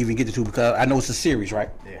 before you even get to two, because I know it's a series,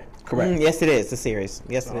 right? Yeah. Correct. Yes, it is a series.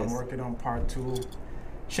 Yes, So it is. I'm working on part 2.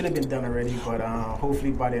 Should have been done already, but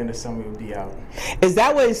hopefully by the end of summer it will be out. Is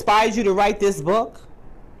that what inspired you to write this book?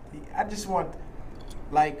 I just want,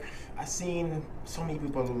 like, I've seen so many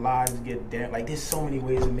people's lives get dead. Like, there's so many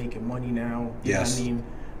ways of making money now. You Yes. know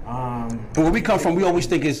what I mean? But where we come from, we always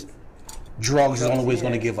think is drugs is the only way it's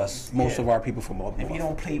going to give us most of our people from Baltimore. If you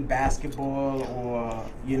don't play basketball or,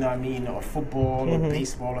 you know what I mean, or football or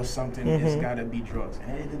baseball or something, it's got to be drugs.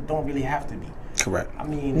 And it don't really have to be. Correct. I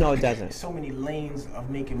mean, No, it doesn't. There's so many lanes of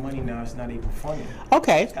making money now, it's not even funny.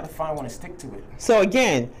 Okay. You just got to find one and stick to it. So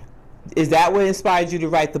again, is that what inspired you to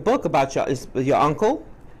write the book about your uncle?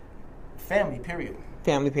 Family, period.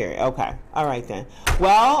 Family period. Okay. All right then.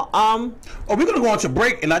 Well, Oh, we're gonna go on to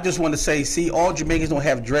break, and I just want to say, see, all Jamaicans don't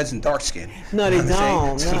have dreads and dark skin. No, they You know what I'm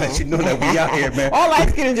don't, saying? no. To let you know that we out here, man. all light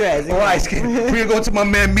skin and dreads. All light skin. We're gonna go to my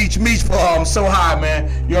man Meech for So High,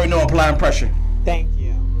 man. You already know Applying Pressure. Thank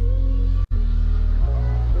you.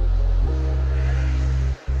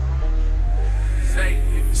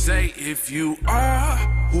 Say if you are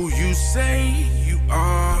who you say you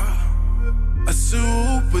are, a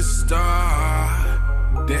superstar,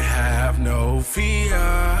 then have no fear.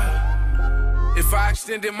 If I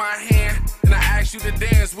extended my hand and I asked you to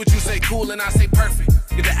dance, would you say cool and I say perfect?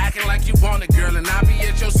 Get to acting like you want it, girl, and I'll be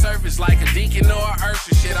at your service like a deacon or a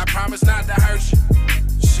usher. Shit, I promise not to hurt you.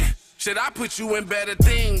 Should I put you in better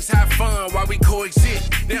things? Have fun while we coexist.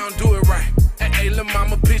 They don't do it right. Hey, lil'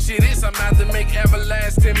 mama, picture this. I'm out to make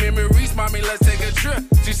everlasting memories. Mommy, let's take a trip.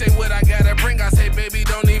 She say, what I gotta bring? I say, baby,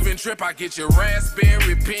 don't even trip. I get your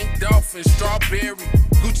raspberry, pink dolphin, strawberry.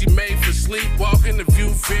 Gucci made for sleep, walking the view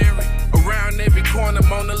ferry. Around every corner,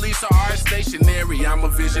 Mona Lisa art stationary. I'm a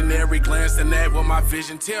visionary, glancing at what my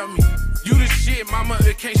vision tell me. You the shit, mama,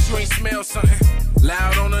 in case you ain't smell something.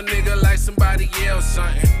 Loud on a nigga like somebody yell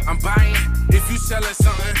something. I'm buying if you selling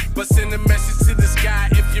something, but send a message to the sky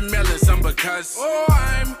if you're mailing something. Because, oh,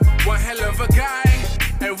 I'm one hell of a guy,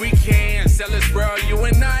 and we can sell this, bro, you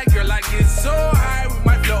and I. Girl, I get so high, we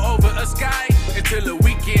might flow over a sky until the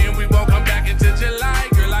weekend. We won't come back into July.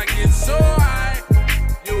 Girl, I get so high,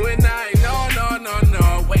 you and I.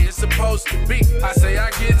 No, way it's supposed to be. I say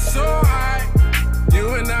I get so high,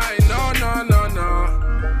 you and I. No.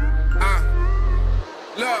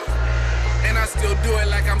 Look, and I still do it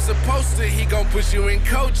like I'm supposed to. He gon' put you in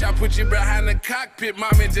coach. I put you behind the cockpit,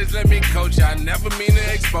 mommy, just let me coach you. I never mean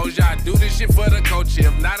to expose you. I do this shit for the culture.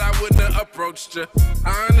 If not, I wouldn't have approached you.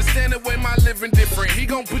 I understand the way my living different. He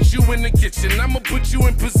gon' put you in the kitchen. I'ma put you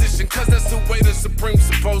in position, cause that's the way the Supreme's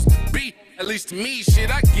supposed to be. At least to me, shit,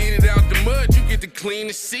 I get it out the mud. You get to clean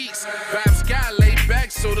the seats. Vibe sky laid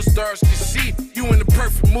back so the stars can see. You in the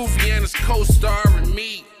perfect movie and it's co-starring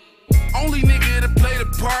me. Only nigga to play the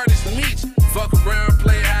part is Meech. Fuck around,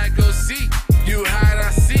 play hide, go seek. You hide, I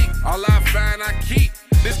seek. All I find, I keep.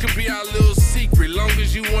 This could be our little secret, long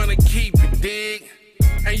as you wanna keep it, dig?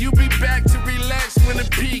 And you be back to relax when the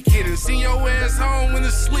peak hit and see your ass home when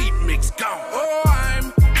the sleep mix gone. Oh,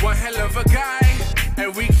 I'm one hell of a guy,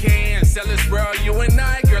 and we can sell this, bro, you and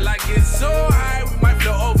I. Girl, I get so high, we might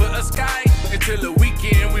flow over a sky until the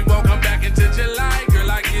weekend. We won't come back into July.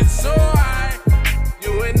 Girl, I get so high,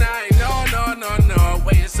 you and I. No,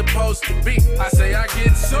 way it's supposed to be. I say I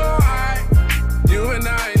get so high, you and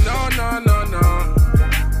I. No.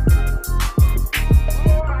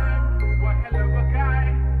 One hell of a guy,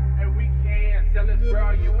 and we can sell this,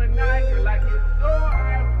 bro, you and I. Girl, I get so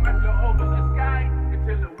high, we might go over the sky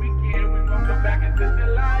until the weekend. We won't come back into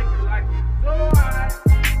July. Girl, I get so high.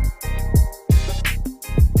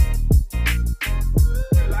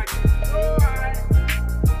 Girl, I get so high.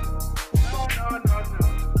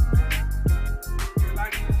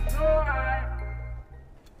 No.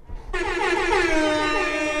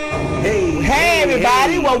 Hey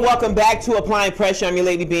everybody, well welcome back to Applying Pressure. I'm your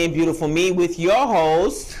lady being beautiful me with your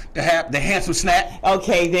host, The handsome Snap.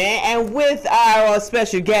 okay then, and with our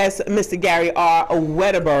special guest, Mr. Gary R.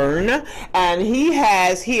 Wedderbun, and he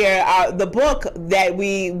has here the book that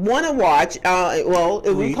we want to watch.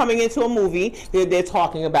 We're coming into a movie. They're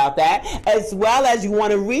talking about that, as well as you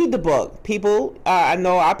want to read the book. People, I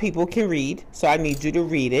know our people can read, so I need you to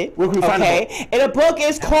read it. Where can we find the book? And the book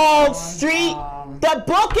is called The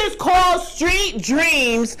book is called Street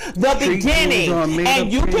Dreams, The Beginning,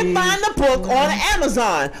 and you can find the book on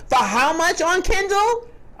Amazon. For how much on Kindle?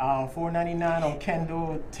 $4.99 on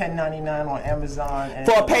Kindle, $10.99 on Amazon. And,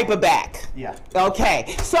 for a paperback. Yeah.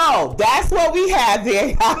 Okay, so that's what we have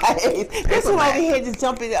there, guys. This one over here just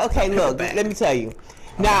jumping. Okay, look, let me tell you.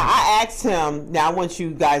 Now, I asked him, now I want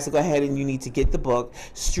you guys to go ahead and you need to get the book,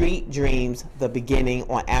 Street Dreams, The Beginning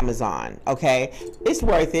on Amazon, okay? It's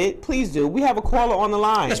worth it. Please do. We have a caller on the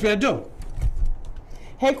line. Yes, we do.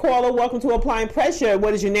 Hey, caller, welcome to Applying Pressure.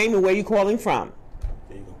 What is your name and where are you calling from?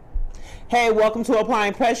 There you go. Hey, welcome to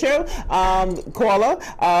Applying Pressure. Caller,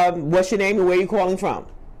 what's your name and where are you calling from?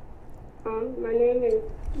 My name is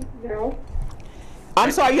Giselle.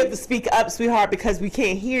 I'm sorry, you have to speak up, sweetheart, because we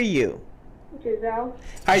can't hear you. Giselle,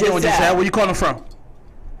 How you doing, Giselle? Where you calling from?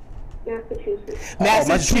 Massachusetts.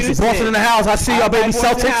 Massachusetts. Boston in the house. I see y'all, baby.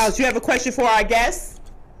 Boston in the Celtics. house. You have a question for our guest?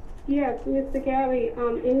 Yes, Mr. Gary.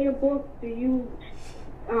 In your book, do you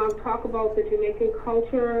talk about the Jamaican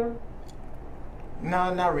culture?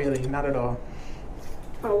 No, not really. Not at all.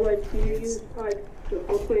 Or like, do you use like the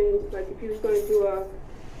Brooklyn? Like, if you was going to do a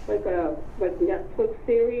Netflix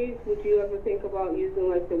series, would you ever think about using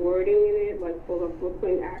like the wording in it, like for the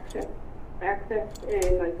Brooklyn access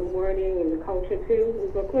and like the wording and the culture too in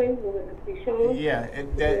Brooklyn? Will it be shown? Yeah,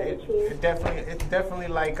 it definitely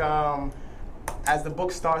like as the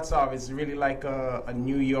book starts off, it's really like a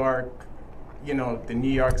New York, you know, the New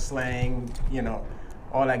York slang, you know,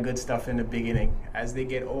 all that good stuff in the beginning. As they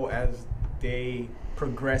get old, as they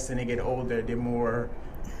progress and they get older, they're more,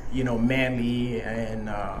 you know, manly, and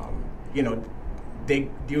you know,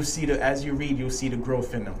 you'll see as you read, you'll see the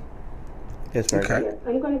growth in them. That's right. Yes,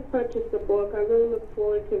 I'm going to purchase the book. I really look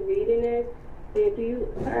forward to reading it. And do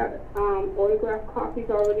you have autograph copies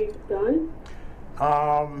already done?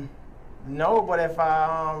 No, but if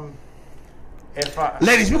I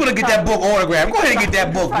Ladies, we're gonna get that book autographed. Go ahead and get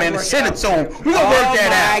that book, man, and send it to him. We're gonna work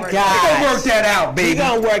that out. We're gonna work that out, baby. We're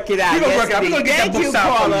gonna work it out. We're gonna work it out. We're gonna get that book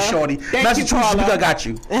signed for you, shorty. Massachusetts, we got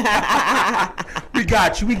you.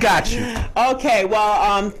 We got you. Okay,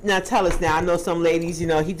 well, now tell us now. I know some ladies, you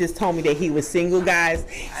know, he just told me that he was single, guys.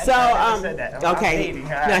 So, okay,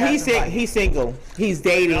 no, he's single. He's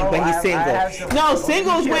dating, but he's single. No,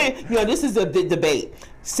 singles when, you know, this is a debate.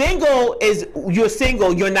 Single is, you're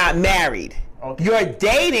single, you're not married. Okay. You're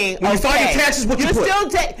dating. When you file your taxes, what you put?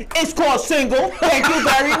 Still it's called single. Thank you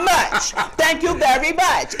very much. Thank you very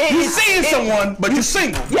much. You're seeing someone, but you're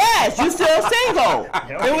single. Yes, you're still single.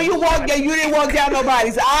 And when you walk, you didn't walk down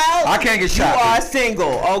nobody's aisle. I can't get shot. You are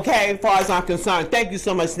single, okay? As far as I'm concerned. Thank you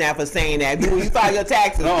so much, Snap, for saying that. When you file your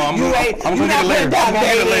taxes, I'm you're gonna not putting down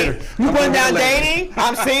dating. You putting down later. dating?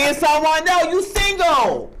 I'm seeing someone. No, you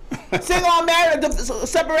single. Single, married,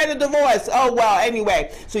 separated, divorced. Oh well.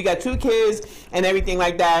 Anyway, so you got 2 kids and everything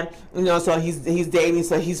like that. You know, so he's dating.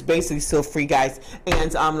 So he's basically still free, guys,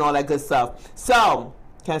 and all that good stuff. So,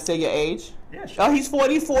 can I say your age? Yeah, sure. Oh, he's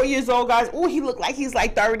 44 years old, guys. Oh, he look like he's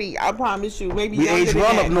like 30. I promise you. Maybe we younger age than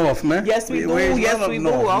well that. up north, man. Yes, we do. Yes, we do.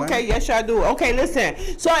 Okay, yes, I do. Okay, listen.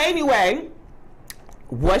 So anyway,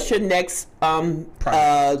 what's your next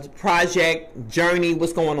project, journey?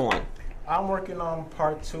 What's going on? I'm working on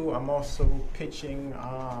part 2. I'm also pitching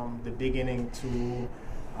the beginning to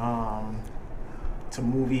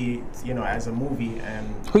movie, you know, as a movie. And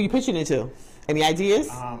who you pitching it to? Any ideas?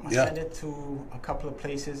 I sent it to a couple of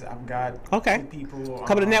places. I've got 2 people. A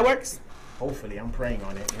couple of networks? Hopefully, I'm praying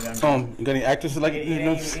on it. You know what I mean? You got any actors like it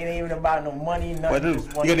ain't even about no money, nothing. You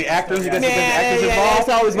got any actors? You got some actors Yeah, involved? it's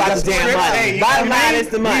always about the damn money. Hey, Bottom line is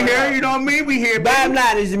the money. We here, you know what I mean? We here, baby. Bottom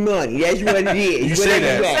line is the money. That's what it is. You say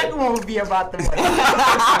that. The second one would be about the money.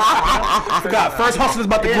 I forgot. First hustle is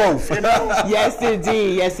about the growth. Yes,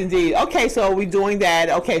 indeed. Yes, indeed. Okay, so we're doing that.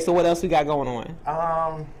 Okay, so what else we got going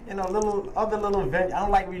on? You know, other little event. I don't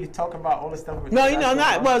like really talking about all the stuff. No, you know,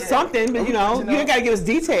 not well, something, but you know, you ain't gotta give us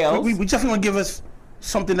details. We definitely want to give us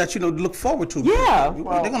something that, you know, look forward to. Yeah. They're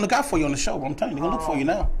gonna look out for you on the show. I'm telling you, they're gonna look for you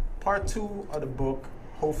now. Part 2 of the book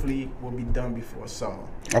hopefully will be done before summer.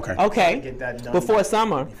 Okay. Okay. Get that done before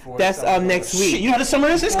summer. That's next week. Shit, you know the summer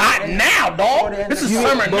is? It's hot now, dog. This is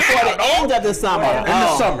summer now. Before the end of the summer. In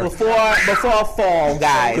the summer. Before fall,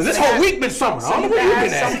 guys. Because this whole week been summer. I don't know where you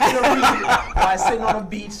been at. While sitting on a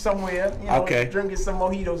beach somewhere, you know, okay, drinking some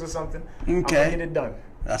mojitos or something. Okay. I'm gonna get it done.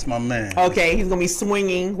 That's my man. Okay, he's gonna be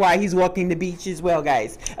swinging while he's walking the beach as well,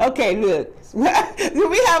 guys. Okay, look, we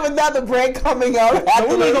have another break coming up.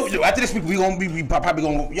 After this week, we probably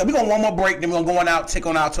gonna one more break. Then we're gonna go on out, take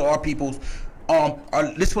on out to our peoples.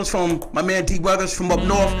 This one's from my man D Weathers from up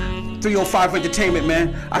north, 305 Entertainment,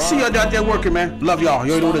 man. I see y'all out there working, man. Love y'all.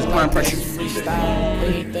 You already know this prime pressure. Freestyle,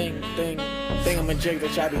 thing I'm a jig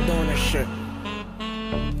that y'all be doing this shit.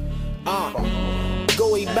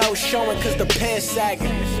 Gooey belt showing cause the pants sagging.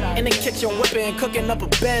 In the kitchen whipping, cooking up a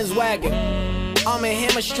Benz wagon. I'm in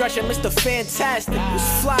hammer stretching, Mr. Fantastic.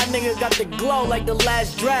 This fly nigga got the glow like the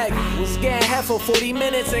last drag. Was getting half for 40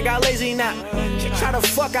 minutes and got lazy now. She try to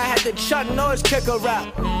fuck, I had to Chuck Norris kick her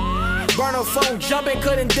out. Burn her phone jumping,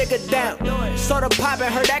 couldn't dig her down. Started popping,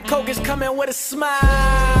 heard that coke is coming with a smile.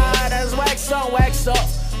 That's wax on, wax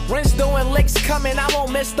off. Rinse doing licks coming, I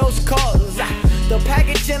won't miss those calls. The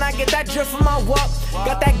packaging, I get that drip from my walk.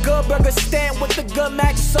 Got that good burger stand with the good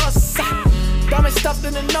Mac sauce. Diamond stuffed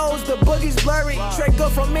in the nose, the boogie's blurry. Trey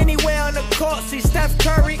good from anywhere on the court, see Steph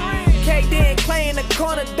Curry. KD and Clay in the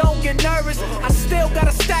corner, don't get nervous. I still got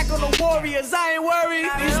a stack on the Warriors, I ain't worried.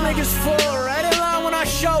 These niggas full right in line when I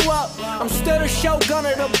show up. I'm still the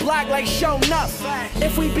shogunner, the block like show enough.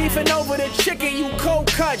 If we beefing over the chicken, you cold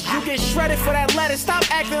cut. You get shredded for that lettuce, stop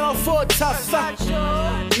acting all full tough.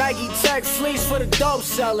 Nike Tech fleece for the dope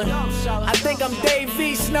seller. I think I'm Dave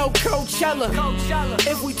East, no Coachella.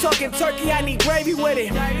 If we talking turkey, I need gravy with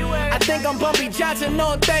it. I think I'm Bumpy Johnson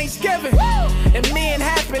on Thanksgiving. And me and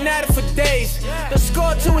Hap been at it for days. The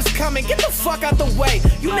score 2 is coming, get the fuck out the way.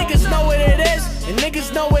 You niggas know what it is, and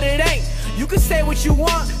niggas know what it ain't. You can say what you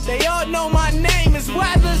want, they all know my name is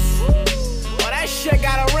Weathers. Oh, that shit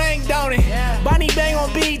got a ring, don't it? Bonnie Bang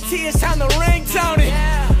on BT, it's time to ring, Tony.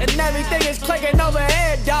 And everything is clicking over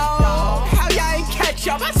here, dawg. How y'all ain't catch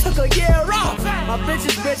up? I took a year off. My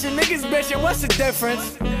bitches bitchin', niggas bitchin', what's the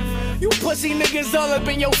difference? You pussy niggas all up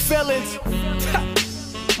in your feelings.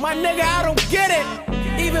 My nigga, I don't get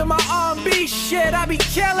it. Even my R&B shit, I be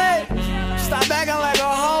killin'. Stop acting like a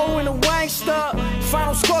hoe in a wankster.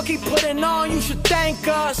 Final score keep putting on, you should thank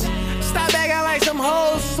us. Stop acting like some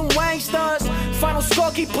hoes, some wanksters. Final score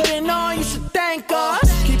keep putting on, you should thank us.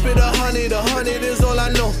 Keep it 100 is all I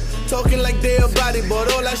know. Talking like they a body,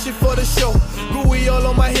 but all that shit for the show. Gooey all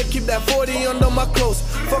on my hip, keep that 40 under my clothes.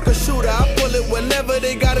 Fuck a shooter, I pull it whenever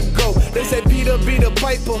they gotta go. They say Peter be the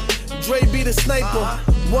piper, Dre be the sniper.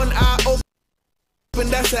 One eye open,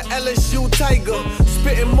 that's an LSU Tiger.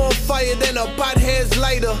 Spitting more fire than a pothead's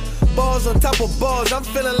lighter. Balls on top of balls, I'm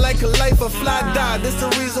feeling like a life of fly die. This the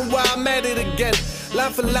reason why I'm at it again.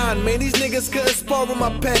 Line for line, man, these niggas couldn't spar with my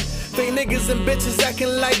pen. Fake niggas and bitches acting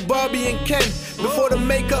like Barbie and Ken. Before the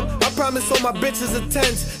makeup, I promise all my bitches are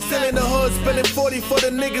 10s. Still in the hood, spilling 40 for the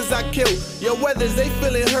niggas I killed. Yo, Weathers, they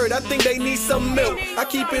feeling hurt, I think they need some milk. I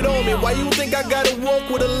keep it on me, why you think I gotta walk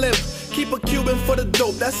with a limp? Keep a Cuban for the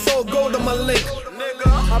dope, that's all gold on my link.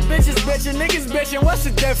 My bitches bitchin', niggas bitchin', what's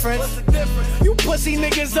the difference? You pussy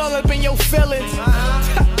niggas all up in your feelings.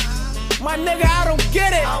 My nigga, I don't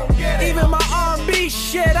get it. Even my R&B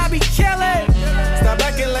shit, I be killin'. Stop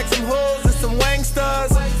acting like some hoes and some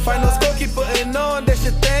wanksters. Final score keep putting on, they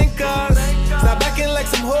should thank us. Stop acting like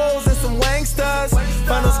some hoes and some wanksters.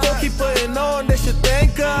 Final score keep putting on, they should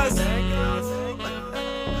thank us.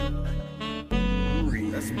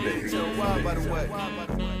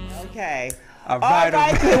 Okay. All right,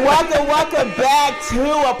 welcome back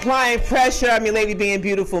to Applying Pressure. I'm your lady being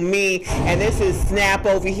beautiful, me, and this is Snap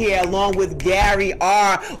over here along with Gary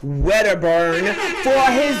R. Wedderburn for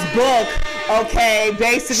his book. Okay,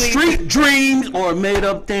 basically Street Dreams or Made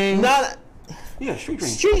Up Things. No, yeah, Street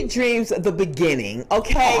Dreams. Street Dreams, the beginning.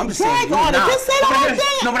 Okay, I'm just saying. drag on it. Just say the whole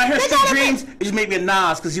thing. No, when I hear Street Dreams, it just made me a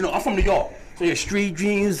Nas because you know I'm from New York. So yeah, street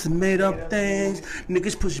dreams, made up things.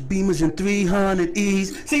 Niggas push Beamers in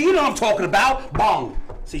 300Es. See, you know what I'm talking about. Bong.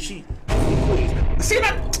 See, see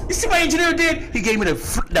that? You see what engineer did? He gave me the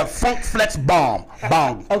Funk Flex bomb.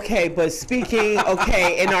 Bong. Okay, but speaking,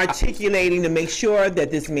 and articulating to make sure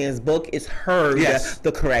that this man's book is heard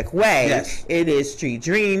the correct way. Yes. It is Street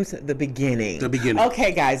Dreams, the beginning. The beginning.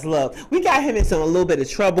 Okay, guys, look, we got him in a little bit of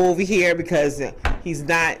trouble over here because he's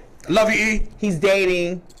not. Love you, E. He's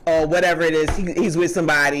dating or whatever it is. He's with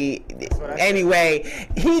somebody. Anyway,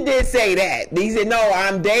 he did say that. He said, "No,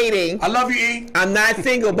 I'm dating. I love you, E. I'm not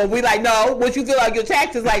single." But we like, no. What you feel like your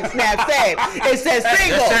taxes, like Snap said, it says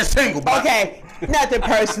single. It says single. Bro. Okay, nothing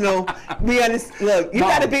personal. We understand. Look, you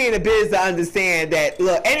got to be in the biz to understand that.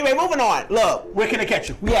 Look. Anyway, moving on. Look. Where can I catch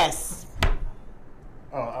you? Yes.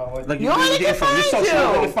 Like you only can find you.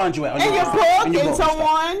 Where can find you at? And your book and so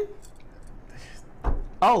on.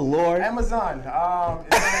 Oh Lord. Amazon.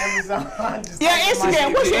 It's on Amazon. Just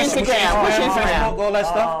Instagram. What's your Instagram? What's your Instagram? All that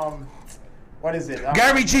stuff. What is it?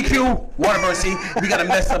 Gary GQ, Wedderbun. See, we gotta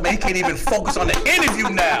mess up, man. He can't even focus on the interview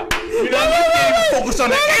now. You know what I mean? He can't even focus on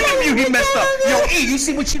the interview. He messed up. Yo, E, you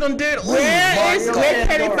see what you done did? Where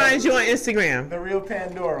can he find you on Instagram? The Real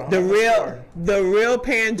Pandora. The real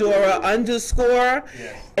Pandora _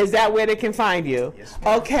 Yes. Is that where they can find you? Yes,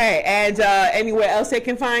 ma'am. Okay, and anywhere else they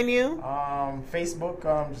can find you? Facebook,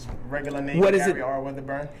 just regular name. What is Gary it? R.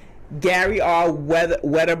 Wedderburn. Gary R.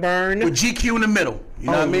 Wedderburn. With GQ in the middle. You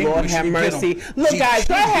know what I mean? Lord Make have sure you get mercy. 'em. Look, guys,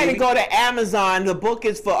 go ahead baby. and go to Amazon. The book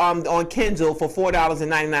is for on Kindle for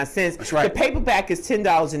 $4.99. That's right. The paperback is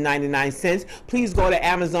 $10.99. Please go to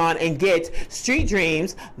Amazon and get Street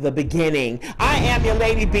Dreams: The Beginning. I am your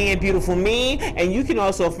lady being beautiful me, and you can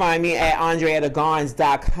also find me at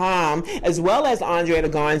AndreaDeGarns.com as well as Andrea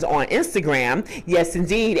DeGarns on Instagram. Yes,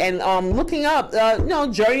 indeed, and looking up,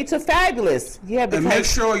 Journey to Fabulous. Yeah, because And make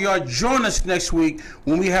sure y'all join us next week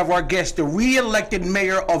when we have our guest, the re-elected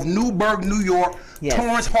mayor of Newburgh, New York. Yes.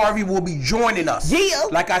 Torrance Harvey will be joining us. Yeah.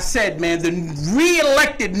 Like I said, man, the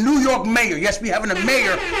re-elected New York mayor. Yes, we having a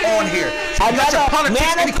mayor on here. So you got your Another politics,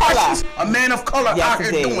 man of any color. questions? A man of color Yes, out here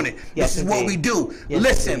indeed. doing it. Yes, This is what indeed. we do. Yes,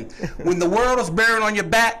 Listen, when the world is bearing on your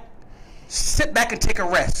back, sit back and take a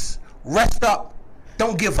rest. Rest up.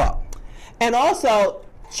 Don't give up. And also,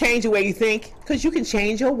 change the way you think, because you can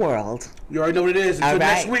change your world. You already know what it is. Until All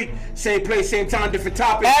next right. week, same place, same time, different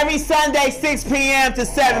topic. Every Sunday, 6 p.m. to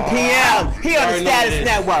 7 p.m. here on the Already know what it Status is.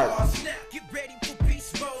 Network. Get ready for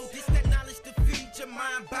beast mode. This that knowledge to feed your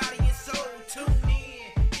mind, body, and soul. Tune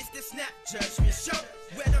in. It's the Snap Judgment Show,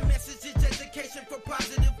 where the message is education for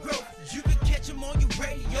positive growth. You can catch them on your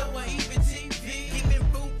radio or even TV. Giving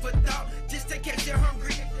food for thought, just in case you're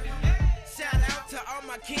hungry. Shout out to all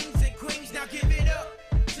my kings and queens. Now give it up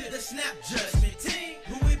to the Snap Judgment team.